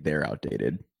 I think they're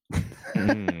outdated.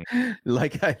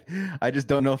 Like I just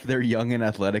don't know if they're young and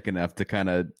athletic enough to kind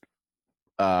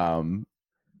of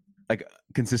like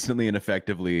consistently and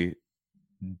effectively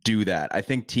do that. I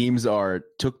think teams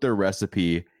took their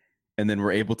recipe and then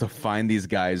were able to find these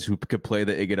guys who could play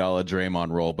the Iguodala Draymond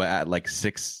role, but at like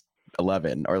 6'11"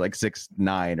 or like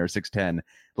 6'9" or 6'10",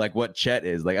 like what Chet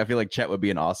is. Like I feel like Chet would be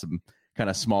an awesome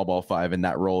kind of small ball 5 in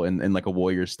that role in like a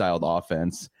Warriors styled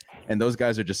offense. And those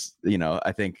guys are just, you know,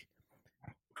 I think,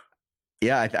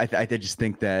 yeah, I just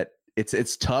think that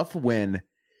it's tough when,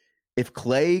 if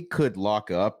Clay could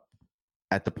lock up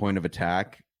at the point of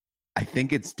attack, I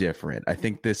think it's different. I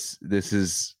think this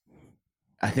is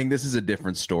a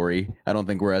different story. I don't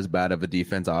think we're as bad of a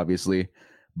defense, obviously,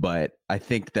 but I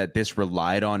think that this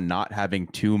relied on not having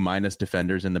 2 minus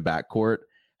defenders in the backcourt,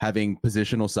 having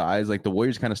positional size. Like the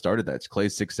Warriors kind of started that. It's Clay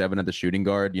 6'7" at the shooting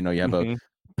guard. You know, you have a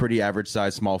pretty average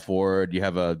size small forward. You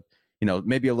have a, you know,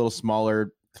 maybe a little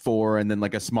smaller 4 and then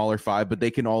like a smaller 5, but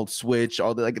they can all switch.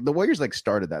 All the, like the Warriors like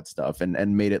started that stuff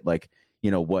and made it like, you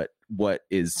know, what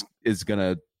is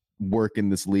gonna work in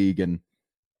this league. And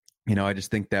you know, I just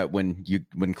think that when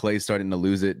Clay's starting to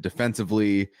lose it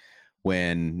defensively,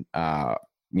 when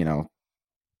you know,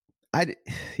 I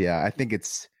think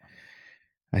it's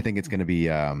going to be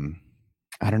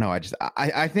I don't know.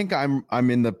 I think I'm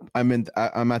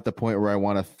at the point where I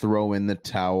want to throw in the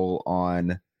towel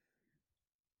on.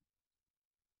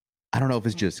 I don't know if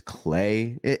it's just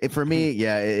Clay. For me,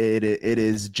 yeah, it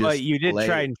is just. But you did Clay.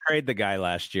 Try and trade the guy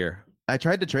last year. I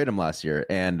tried to trade him last year,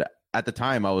 and at the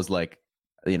time I was like,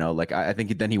 you know, like I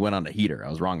think then he went on a heater. I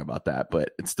was wrong about that,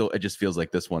 but it just feels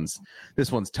like this one's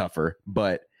tougher.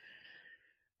 But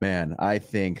man, I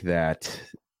think that,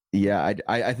 yeah,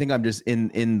 I think I'm just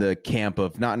in the camp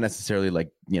of not necessarily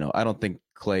like, you know, I don't think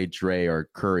Clay, Dre, or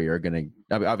Curry are going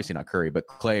to, obviously not Curry, but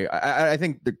Clay. I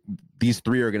think these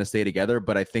 3 are going to stay together,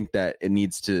 but I think that there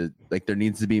needs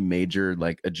to be major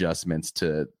like adjustments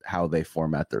to how they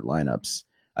format their lineups.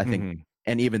 I think,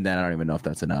 and even then, I don't even know if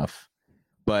that's enough.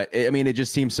 But I mean, it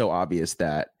just seems so obvious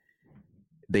that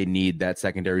they need that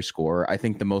secondary scorer. I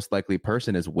think the most likely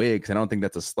person is Wiggs. I don't think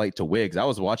that's a slight to Wiggs. I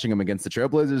was watching him against the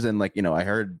Trailblazers, and like, you know, I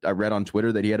read on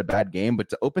Twitter that he had a bad game, but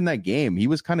to open that game, he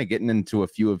was kind of getting into a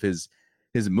few of his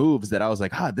moves that I was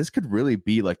like, this could really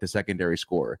be like the secondary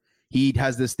scorer. He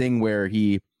has this thing where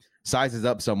he sizes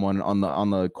up someone on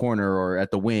the corner or at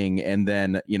the wing, and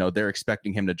then, you know, they're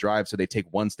expecting him to drive, so they take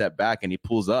one step back and he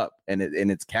pulls up, and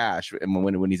it's cash. And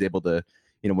when he's able to,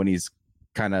 you know, when he's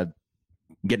kind of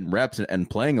getting reps and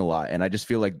playing a lot. And I just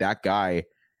feel like that guy,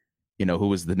 you know, who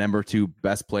was the number 2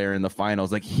 best player in the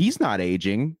finals, like he's not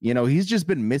aging, you know, he's just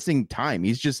been missing time.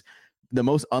 He's just, the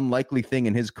most unlikely thing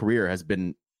in his career has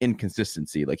been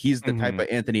inconsistency. Like he's the type of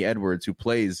Anthony Edwards who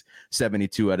plays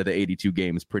 72 out of the 82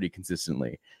 games pretty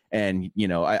consistently. And, you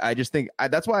know, I just think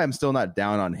that's why I'm still not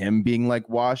down on him being like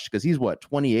washed, because he's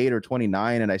 28 or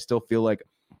 29. And I still feel like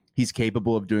he's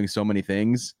capable of doing so many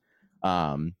things.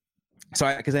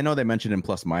 So because I know they mentioned in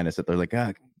plus minus that they're like,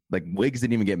 like Wiggs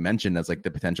didn't even get mentioned as like the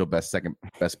potential second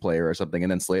best player or something. And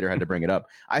then Slater had to bring it up.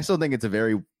 I still think it's a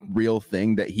very real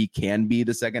thing that he can be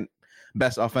the second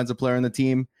best offensive player on the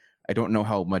team. I don't know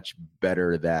how much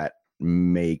better that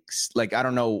makes, like, I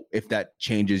don't know if that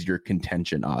changes your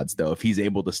contention odds though, if he's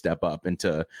able to step up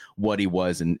into what he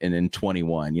was in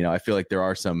 21. You know, I feel like there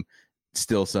are some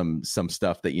stuff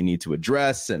that you need to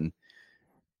address. And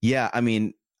yeah, I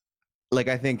mean, like,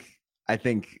 I think a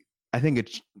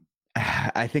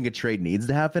trade needs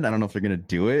to happen. I don't know if they're going to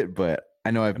do it, but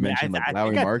I know I've mentioned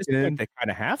Lowry Markkanen. They kind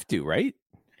of have to, right?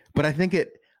 But I think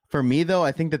for me though,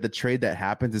 I think that the trade that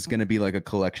happens is going to be like a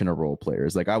collection of role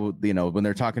players. Like I would, you know, when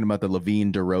they're talking about the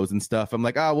Levine, DeRozan stuff, I'm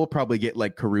like, we'll probably get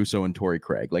like Caruso and Torrey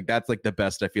Craig. Like that's like the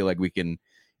best I feel like we can,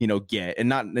 you know, get. And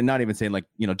not even saying like,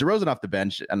 you know, DeRozan off the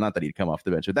bench, and not that he'd come off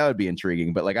the bench, but that would be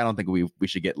intriguing. But like, I don't think we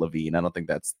should get Levine. I don't think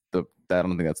that's the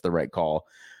right call.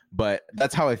 But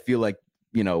that's how I feel like,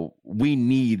 you know, we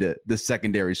need the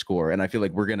secondary score, and I feel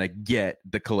like we're gonna get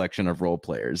the collection of role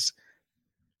players.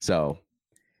 So.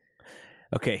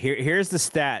 Okay, here's the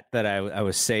stat that I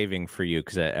was saving for you,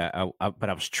 because but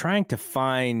I was trying to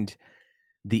find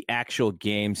the actual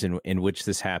games in which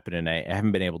this happened, and I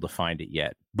haven't been able to find it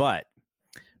yet. But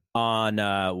on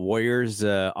Warriors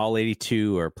All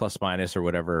 82 or Plus Minus or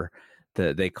whatever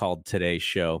they called today's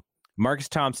show, Marcus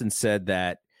Thompson said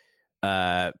that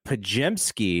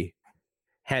Podziemski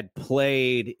had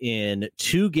played in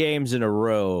 2 games in a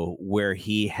row where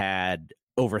he had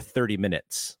over 30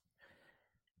 minutes.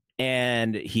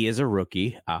 And he is a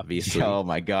rookie, obviously. Oh,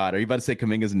 my God. Are you about to say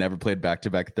Kuminga's never played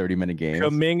back-to-back 30-minute games?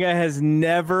 Kuminga has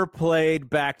never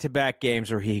played back-to-back games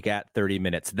where he got 30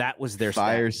 minutes. That was their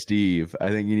Fire stat. Steve. I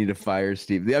think you need to fire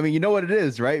Steve. I mean, you know what it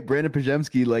is, right? Brandon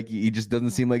Podziemski, like, he just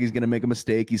doesn't seem like he's going to make a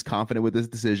mistake. He's confident with his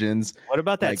decisions. What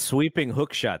about that sweeping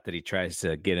hook shot that he tries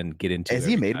to get into? Has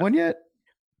he made one yet?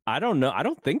 I don't know. I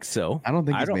don't think so. I don't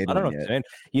think he's made one yet. And,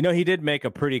 you know, he did make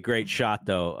a pretty great shot,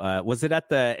 though. Was it at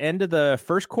the end of the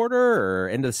first quarter or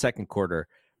end of the second quarter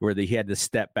where he had the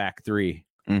step back 3?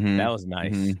 Mm-hmm. That was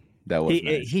nice. Mm-hmm. That was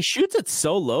nice. He shoots it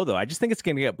so low, though. I just think it's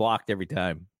going to get blocked every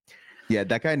time. Yeah,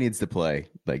 that guy needs to play.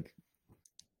 Like,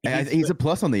 he's a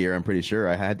plus on the year, I'm pretty sure.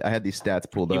 I had these stats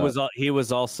pulled up. He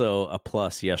was also a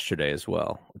plus yesterday as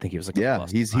well. I think he was like a plus.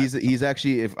 He's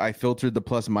actually, if I filtered the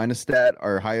plus minus stat,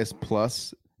 our highest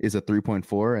plus is a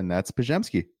 3.4, and that's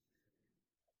Podziemski.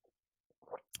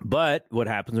 But what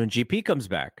happens when GP comes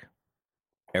back?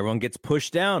 Everyone gets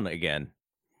pushed down again.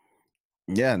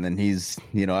 Yeah, and then he's,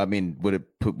 you know, I mean, would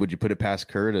you put it past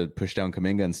Kerr to push down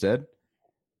Kuminga instead?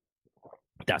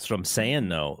 That's what I'm saying,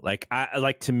 though. Like,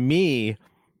 to me,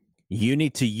 you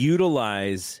need to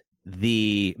utilize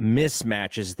the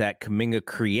mismatches that Kuminga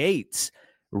creates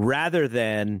rather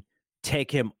than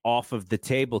take him off of the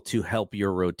table to help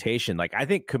your rotation. Like, I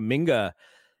think Kuminga,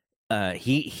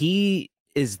 he's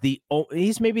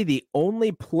maybe the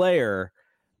only player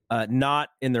not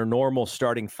in their normal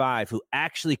starting 5 who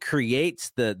actually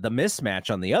creates the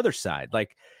mismatch on the other side.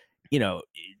 Like, you know,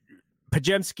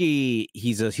 Podziemski,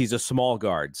 he's a small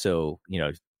guard, so you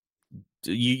know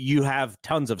you have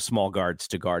tons of small guards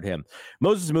to guard him.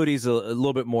 Moses Moody's a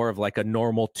little bit more of like a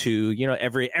normal 2. You know,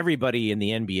 everybody in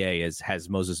the NBA has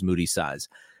Moses Moody size,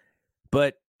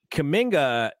 but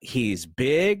Kuminga, he's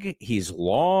big, he's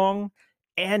long,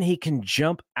 and he can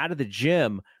jump out of the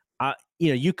gym. You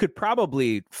know, you could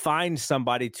probably find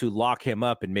somebody to lock him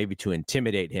up and maybe to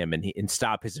intimidate him and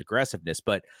stop his aggressiveness.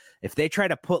 But if they try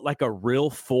to put like a real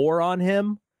 4 on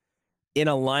him in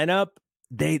a lineup,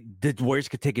 the Warriors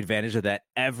could take advantage of that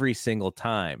every single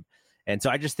time. And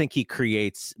so I just think he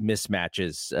creates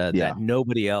mismatches that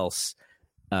nobody else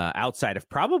outside of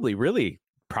probably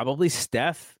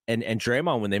Steph and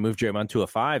Draymond, when they move Draymond to a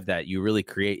 5, that you really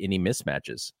create any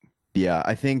mismatches. Yeah,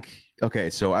 I think, okay,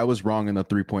 so I was wrong in the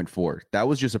 3.4. That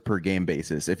was just a per game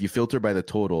basis. If you filter by the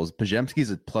totals,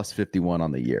 Podziemski's a plus 51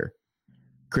 on the year.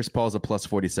 Chris Paul's a plus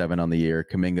 47 on the year.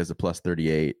 Kuminga's a plus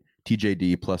 38.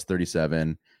 TJD plus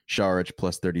 37. Saric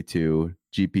plus 32.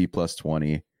 GP plus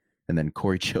 20. And then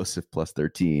Corey Joseph plus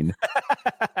 13.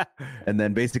 And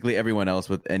then basically everyone else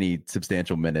with any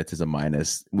substantial minutes is a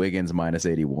minus. Wiggins minus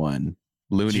 81.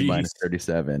 Looney minus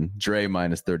 37, Dre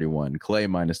minus 31, Clay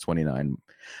minus 29.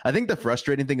 I think the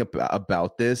frustrating thing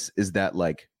about this is that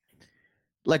like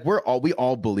we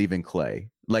all believe in Clay.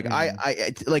 Like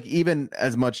I like, even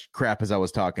as much crap as I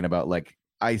was talking about, like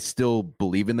I still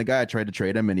believe in the guy. I tried to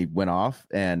trade him and he went off,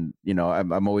 and you know,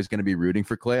 I'm always going to be rooting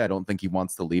for Clay. I don't think he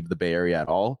wants to leave the Bay Area at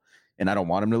all, and I don't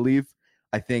want him to leave.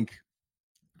 I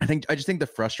just think the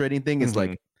frustrating thing is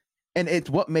like, and it's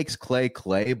what makes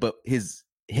Clay, but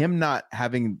him not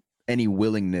having any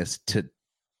willingness to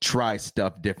try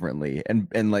stuff differently.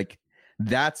 And like,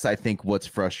 that's, I think what's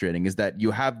frustrating is that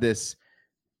you have this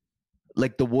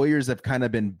like the Warriors have kind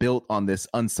of been built on this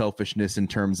unselfishness in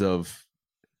terms of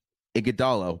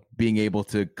Iguodala being able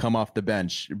to come off the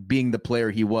bench, being the player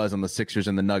he was on the Sixers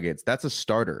and the Nuggets. That's a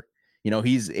starter.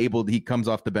 He comes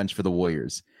off the bench for the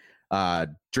Warriors.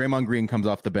 Draymond Green comes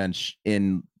off the bench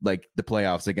in like the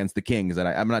playoffs against the Kings. And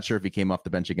I'm not sure if he came off the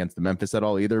bench against the Memphis at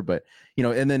all either, but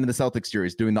and then in the Celtics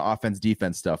series, doing the offense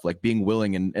defense stuff, like being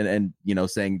willing and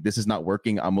saying this is not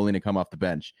working, I'm willing to come off the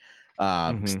bench.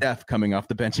 Steph coming off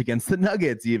the bench against the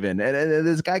Nuggets even. And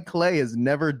this guy Clay has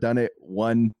never done it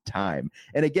one time.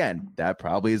 And again, that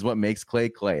probably is what makes Clay,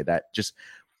 that just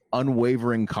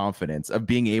unwavering confidence of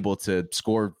being able to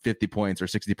score 50 points or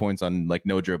 60 points on like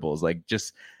no dribbles. Like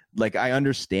just like I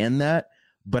understand that,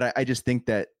 but I just think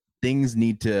that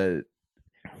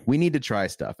we need to try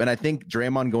stuff. And I think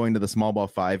Draymond going to the small ball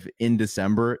 5 in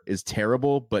December is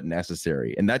terrible, but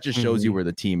necessary. And that just shows you where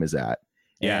the team is at.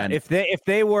 Yeah. And if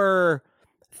they were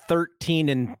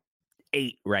 13-8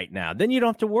 right now, then you don't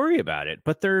have to worry about it.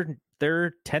 But they're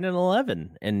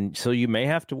 10-11. And so you may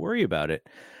have to worry about it.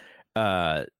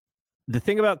 The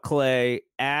thing about Clay,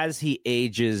 as he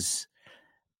ages,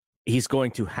 he's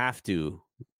going to have to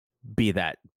be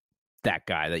that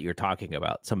guy that you're talking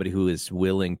about, somebody who is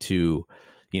willing to,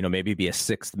 maybe be a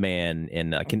sixth man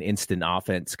in like an instant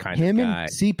offense kind of guy. Him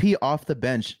and CP off the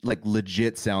bench, like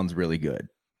legit sounds really good.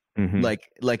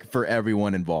 Like for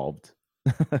everyone involved.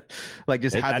 Like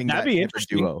just having that'd be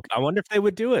interesting. Duo. I wonder if they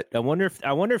would do it. I wonder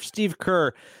if Steve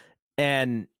Kerr,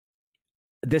 and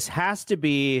this has to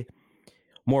be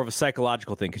more of a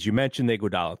psychological thing, because you mentioned the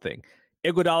Iguodala thing.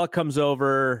 Iguodala comes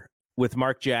over with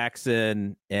Mark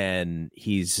Jackson, and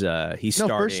he's starting.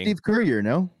 First Steve Kerr year,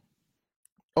 no?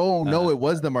 Oh no, it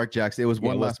was the Mark Jackson. It was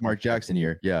one last Mark Jackson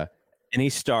year. Yeah, and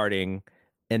he's starting.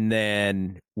 And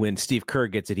then when Steve Kerr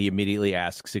gets it, he immediately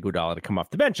asks Iguodala to come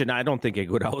off the bench. And I don't think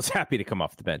Iguodala is happy to come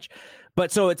off the bench.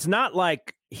 But so it's not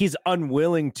like he's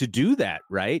unwilling to do that,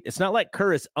 right? It's not like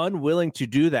Kerr is unwilling to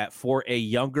do that for a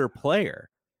younger player.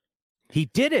 He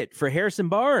did it for Harrison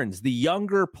Barnes, the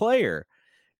younger player.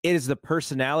 It is the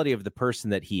personality of the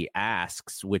person that he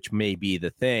asks, which may be the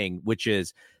thing, which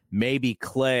is maybe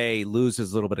Clay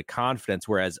loses a little bit of confidence,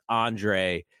 whereas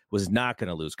Andre was not going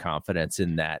to lose confidence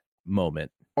in that moment.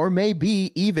 Or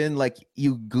maybe even like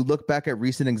you look back at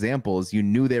recent examples, you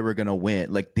knew they were going to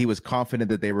win. Like he was confident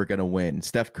that they were going to win.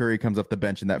 Steph Curry comes off the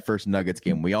bench in that first Nuggets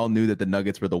game. We all knew that the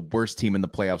Nuggets were the worst team in the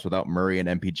playoffs without Murray and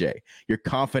MPJ. You're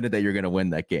confident that you're going to win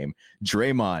that game.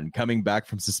 Draymond coming back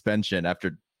from suspension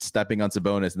after stepping on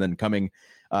Sabonis and then coming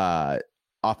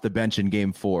off the bench in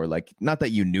game 4. Like, not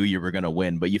that you knew you were going to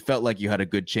win, but you felt like you had a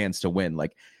good chance to win.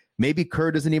 Like maybe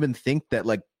Kerr doesn't even think that,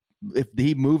 like, if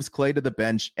he moves Clay to the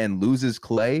bench and loses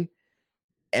Clay,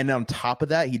 and on top of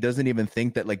that, he doesn't even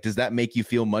think that, like, does that make you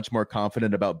feel much more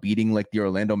confident about beating like the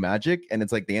Orlando Magic? And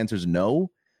it's like the answer is no.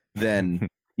 Then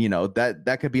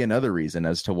that could be another reason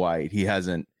as to why he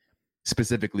hasn't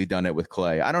specifically done it with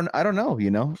Clay. I don't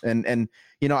know. And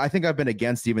I think I've been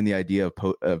against even the idea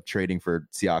of trading for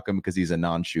Siakam because he's a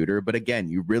non-shooter. But again,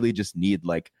 you really just need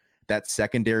like that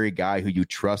secondary guy who you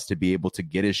trust to be able to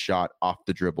get his shot off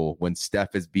the dribble when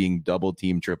Steph is being double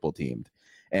teamed, triple teamed.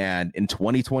 And in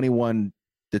 2021,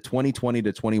 the 2020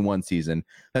 to 21 season,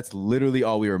 that's literally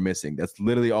all we were missing. That's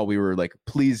literally all we were like,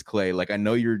 please, Clay, like, I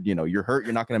know you're hurt.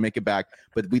 You're not going to make it back,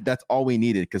 but that's all we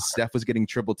needed, because Steph was getting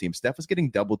triple teamed. Steph was getting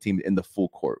double teamed in the full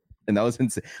court. And that was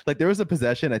insane. Like, there was a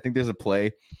possession. I think there's a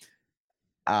play.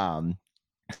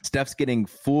 Steph's getting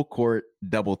full court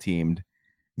double teamed.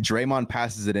 Draymond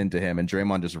passes it into him, and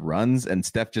Draymond just runs, and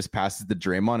Steph just passes to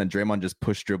Draymond, and Draymond just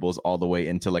push dribbles all the way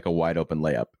into like a wide open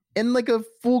layup in like a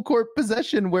full court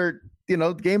possession where,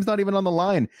 the game's not even on the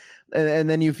line. And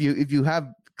then if you have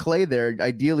Clay there,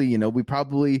 ideally,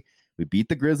 we beat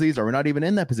the Grizzlies, or we're not even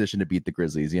in that position to beat the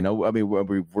Grizzlies. I mean,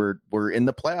 we're in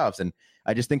the playoffs, and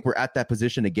I just think we're at that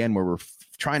position again where we're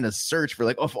trying to search for,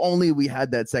 like, if only we had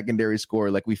that secondary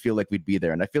score, like we feel like we'd be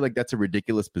there. And I feel like that's a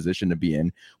ridiculous position to be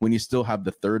in when you still have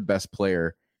the third best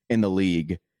player in the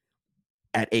league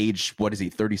at age, what is he,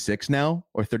 36 now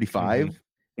or 35?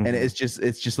 Mm-hmm. And it's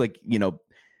just like,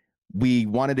 we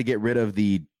wanted to get rid of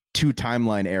the 2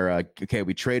 timeline era. Okay,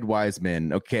 we trade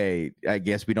Wiseman. Okay, I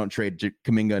guess we don't trade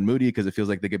Kuminga and Moody because it feels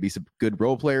like they could be some good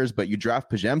role players, but you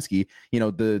draft Podziemski.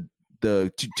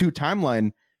 The 2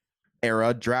 timeline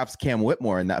era drafts Cam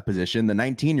Whitmore in that position, the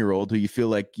 19-year-old who you feel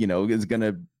like, is going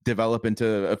to develop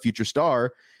into a future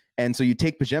star. And so you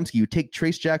take Podziemski, you take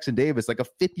Trace Jackson Davis, like a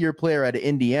 5th-year player out of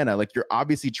Indiana. Like, you're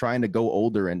obviously trying to go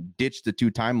older and ditch the 2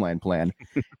 timeline plan.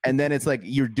 And then it's like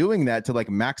you're doing that to like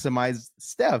maximize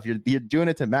Steph. You're doing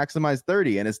it to maximize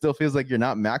 30, and it still feels like you're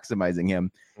not maximizing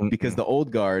him because the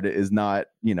old guard is not,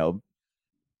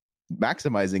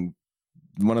 maximizing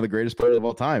one of the greatest players of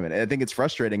all time. And I think it's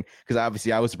frustrating because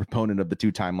obviously I was a proponent of the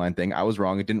 2 timeline thing. I was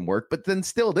wrong. It didn't work. But then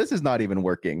still, this is not even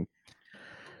working.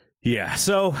 Yeah.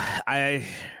 So I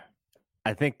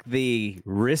think the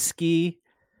risky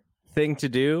thing to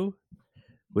do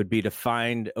would be to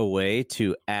find a way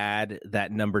to add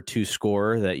that number 2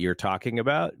 scorer that you're talking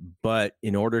about. But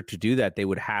in order to do that, they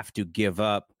would have to give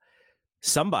up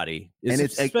somebody. And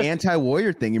it's an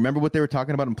anti-Warrior thing. You remember what they were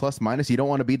talking about in plus minus? You don't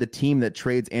want to be the team that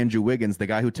trades Andrew Wiggins, the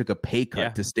guy who took a pay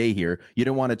cut to stay here. You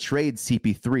don't want to trade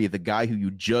CP3, the guy who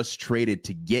you just traded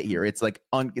to get here. It's like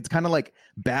it's kind of like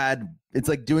bad. It's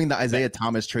like doing the Isaiah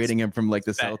Thomas, trading him from like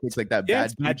the Celtics, like that.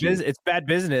 It's bad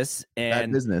business. And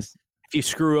bad business. If you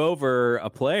screw over a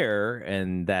player,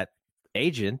 and that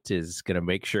agent is going to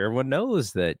make sure everyone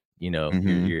knows that, you're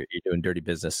doing dirty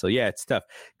business. So yeah, it's tough.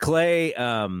 Clay,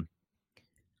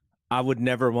 I would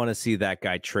never want to see that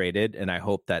guy traded, and I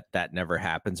hope that never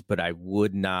happens. But I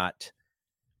would not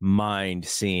mind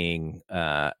seeing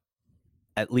at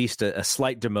least a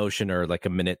slight demotion or like a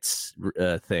minutes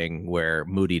thing where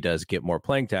Moody does get more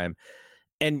playing time.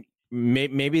 And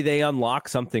maybe they unlock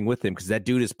something with him, because that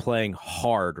dude is playing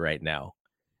hard right now.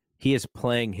 He is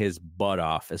playing his butt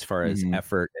off as far as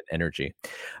effort and energy.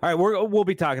 All right, we'll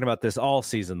be talking about this all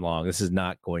season long. This is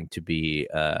not going to be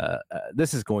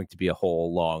this is going to be a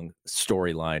whole long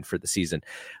storyline for the season.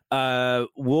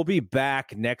 We'll be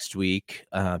back next week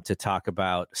to talk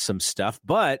about some stuff,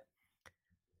 but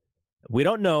we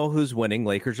don't know who's winning,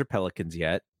 Lakers or Pelicans,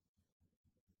 yet.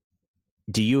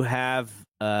 Do you have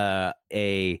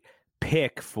a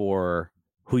pick for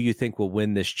who you think will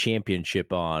win this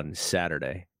championship on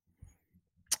Saturday?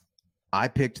 I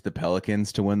picked the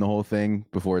Pelicans to win the whole thing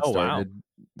before it started. Wow.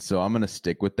 So I'm going to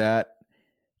stick with that.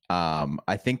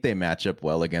 I think they match up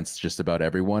well against just about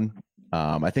everyone.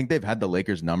 I think they've had the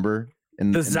Lakers number.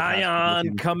 In the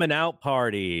Zion coming out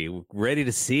party. Ready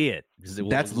to see it.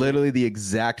 That's literally the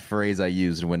exact phrase I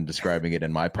used when describing it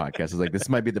in my podcast. It's like, this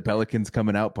might be the Pelicans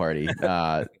coming out party.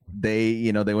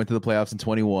 They went to the playoffs in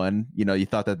 21. You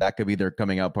thought that could be their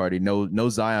coming out party. No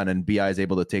Zion, and BI is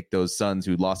able to take those Suns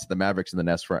who lost to the Mavericks in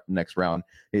the next round.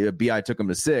 BI took them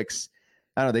to 6.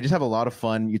 I don't know. They just have a lot of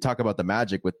fun. You talk about the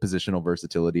Magic with positional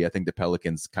versatility. I think the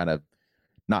Pelicans kind of,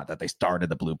 not that they started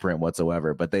the blueprint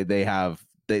whatsoever, but they have.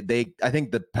 I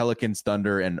think the Pelicans,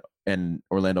 Thunder, and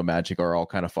Orlando Magic are all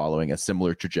kind of following a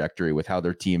similar trajectory with how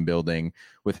they're team building,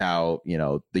 with how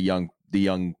the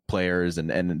young players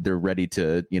and they're ready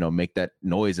to make that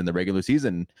noise in the regular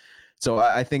season. So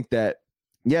I think that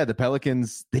the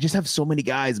Pelicans, they just have so many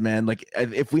guys, man. Like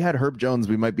if we had Herb Jones,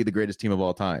 we might be the greatest team of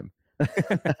all time.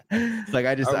 Like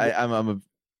I'm.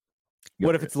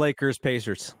 What if it's Lakers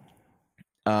Pacers?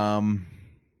 I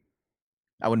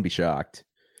wouldn't be shocked.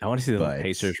 I want to see the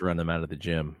Pacers run them out of the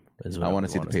gym. I want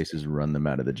to see the Pacers run them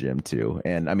out of the gym too.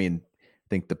 And I mean, I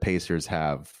think the Pacers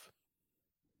have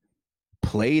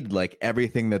played like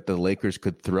everything that the Lakers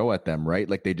could throw at them, right?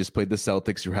 Like they just played the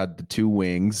Celtics, who had the 2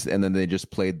 wings, and then they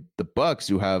just played the Bucks,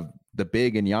 who have the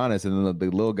big and Giannis, and then the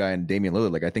little guy and Damian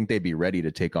Lillard. Like I think they'd be ready to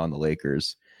take on the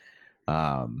Lakers.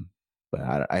 But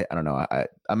I don't know.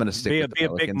 I'm going to stick with the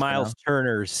Pelicans. Big Miles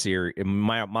Turner series,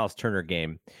 Miles Turner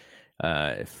game.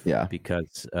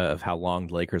 Because of how long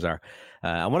the Lakers are.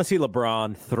 I want to see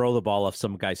LeBron throw the ball off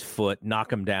some guy's foot,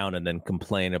 knock him down, and then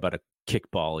complain about a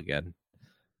kickball again.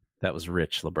 That was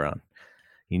rich, LeBron.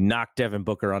 He knocked Devin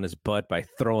Booker on his butt by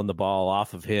throwing the ball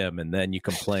off of him, and then you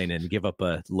complain and give up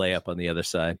a layup on the other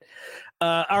side.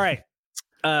 All right.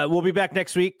 We'll be back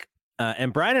next week.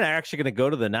 And Brian and I are actually going to go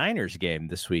to the Niners game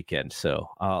this weekend. So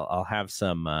I'll have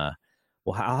some...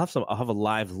 I'll have a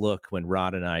live look when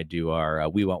Rod and I do our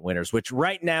We Want Winners, which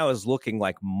right now is looking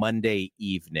like Monday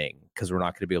evening, because we're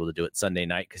not going to be able to do it Sunday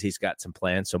night because he's got some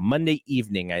plans. So Monday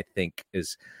evening, I think,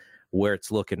 is where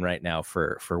it's looking right now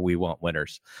for We Want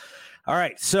Winners. All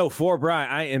right. So for Brian,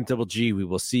 I am Double G. We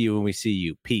will see you when we see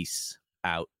you. Peace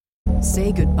out.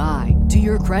 Say goodbye to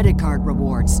your credit card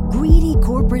rewards. Greedy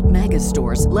corporate mega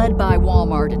stores, led by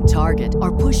Walmart and Target,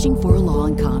 are pushing for a law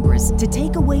in Congress to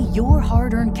take away your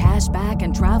hard-earned cash back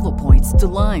and travel points to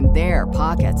line their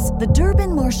pockets. The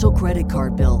Durbin-Marshall credit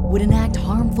card bill would enact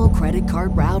harmful credit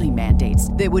card routing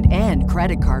mandates that would end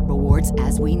credit card rewards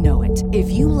as we know it. If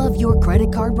you love your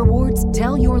credit card rewards,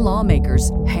 tell your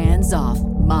lawmakers, hands off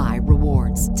my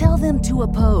rewards. Tell them to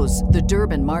oppose the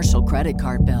Durbin-Marshall credit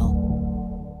card bill.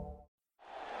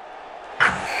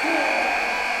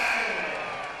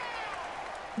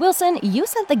 Wilson, you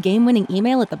sent the game-winning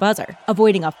email at the buzzer,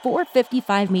 avoiding a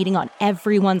 4:55 meeting on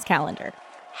everyone's calendar.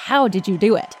 How did you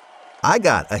do it? I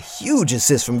got a huge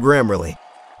assist from Grammarly,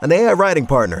 an AI writing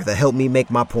partner that helped me make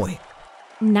my point.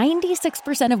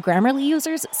 96% of Grammarly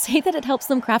users say that it helps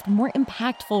them craft more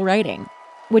impactful writing.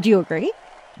 Would you agree?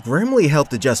 Grammarly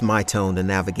helped adjust my tone to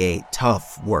navigate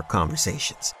tough work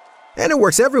conversations. And it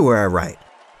works everywhere I write,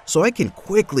 so I can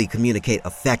quickly communicate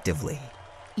effectively.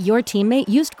 Your teammate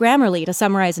used Grammarly to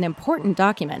summarize an important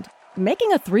document,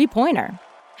 making a 3-pointer.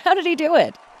 How did he do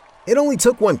it? It only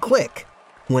took one click.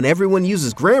 When everyone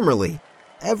uses Grammarly,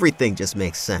 everything just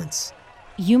makes sense.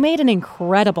 You made an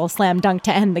incredible slam dunk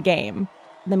to end the game.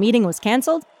 The meeting was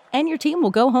canceled, and your team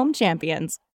will go home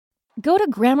champions. Go to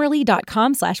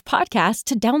Grammarly.com/podcast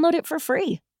to download it for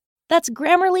free. That's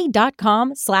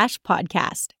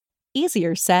Grammarly.com/podcast.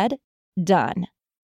 Easier said, done.